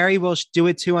 Yes, Mary will do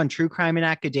it too on True Crime in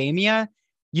Academia.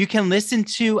 You can listen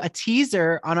to a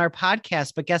teaser on our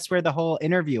podcast, but guess where the whole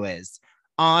interview is?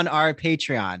 On our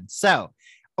Patreon. So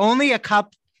only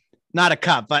but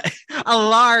a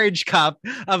large cup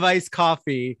of iced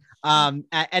coffee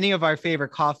at any of our favorite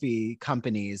coffee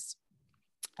companies.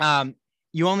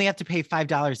 You only have to pay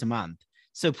 $5 a month.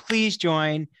 So please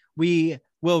join. We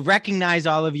will recognize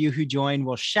all of you who join.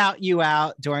 We'll shout you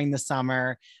out during the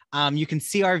summer. You can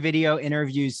see our video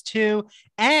interviews too.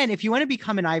 And if you want to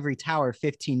become an Ivory Tower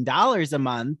 $15 a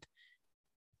month,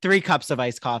 3 cups of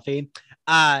iced coffee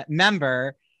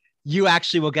member, you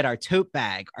actually will get our tote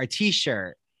bag, our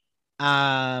t-shirt.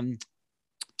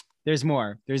 There's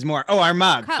more. Oh, our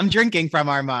mug. I'm drinking from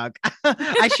our mug.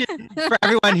 I should, for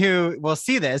everyone who will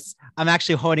see this, I'm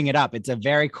actually holding it up. It's a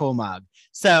very cool mug.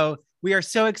 So we are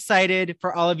so excited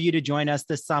for all of you to join us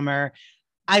this summer.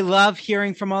 I love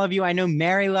hearing from all of you. I know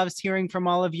Mary loves hearing from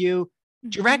all of you.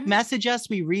 Direct message us.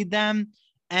 We read them.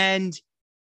 And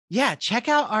yeah, check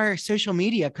out our social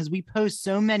media because we post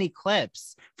so many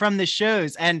clips from the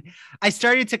shows. And I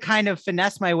started to kind of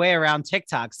finesse my way around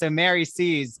TikTok. So Mary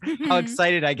sees how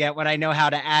excited I get when I know how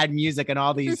to add music and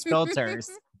all these filters.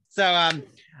 So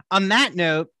on that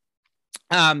note,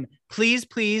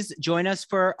 please join us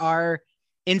for our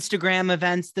Instagram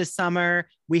events this summer.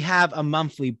 We have a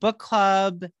monthly book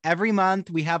club. Every month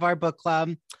we have our book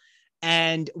club,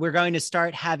 and we're going to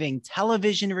start having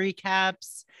television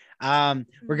recaps.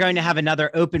 We're going to have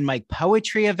another open mic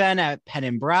poetry event at Pen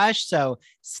and Brush. So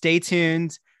stay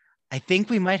tuned. I think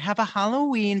we might have a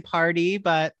Halloween party,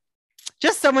 but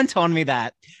just someone told me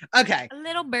that. Okay. A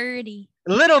little birdie.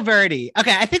 Little birdie.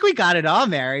 Okay. I think we got it all,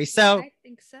 Mary. So I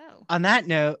think so. on that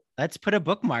note, let's put a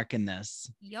bookmark in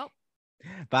this. Yup.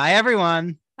 Bye,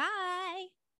 everyone.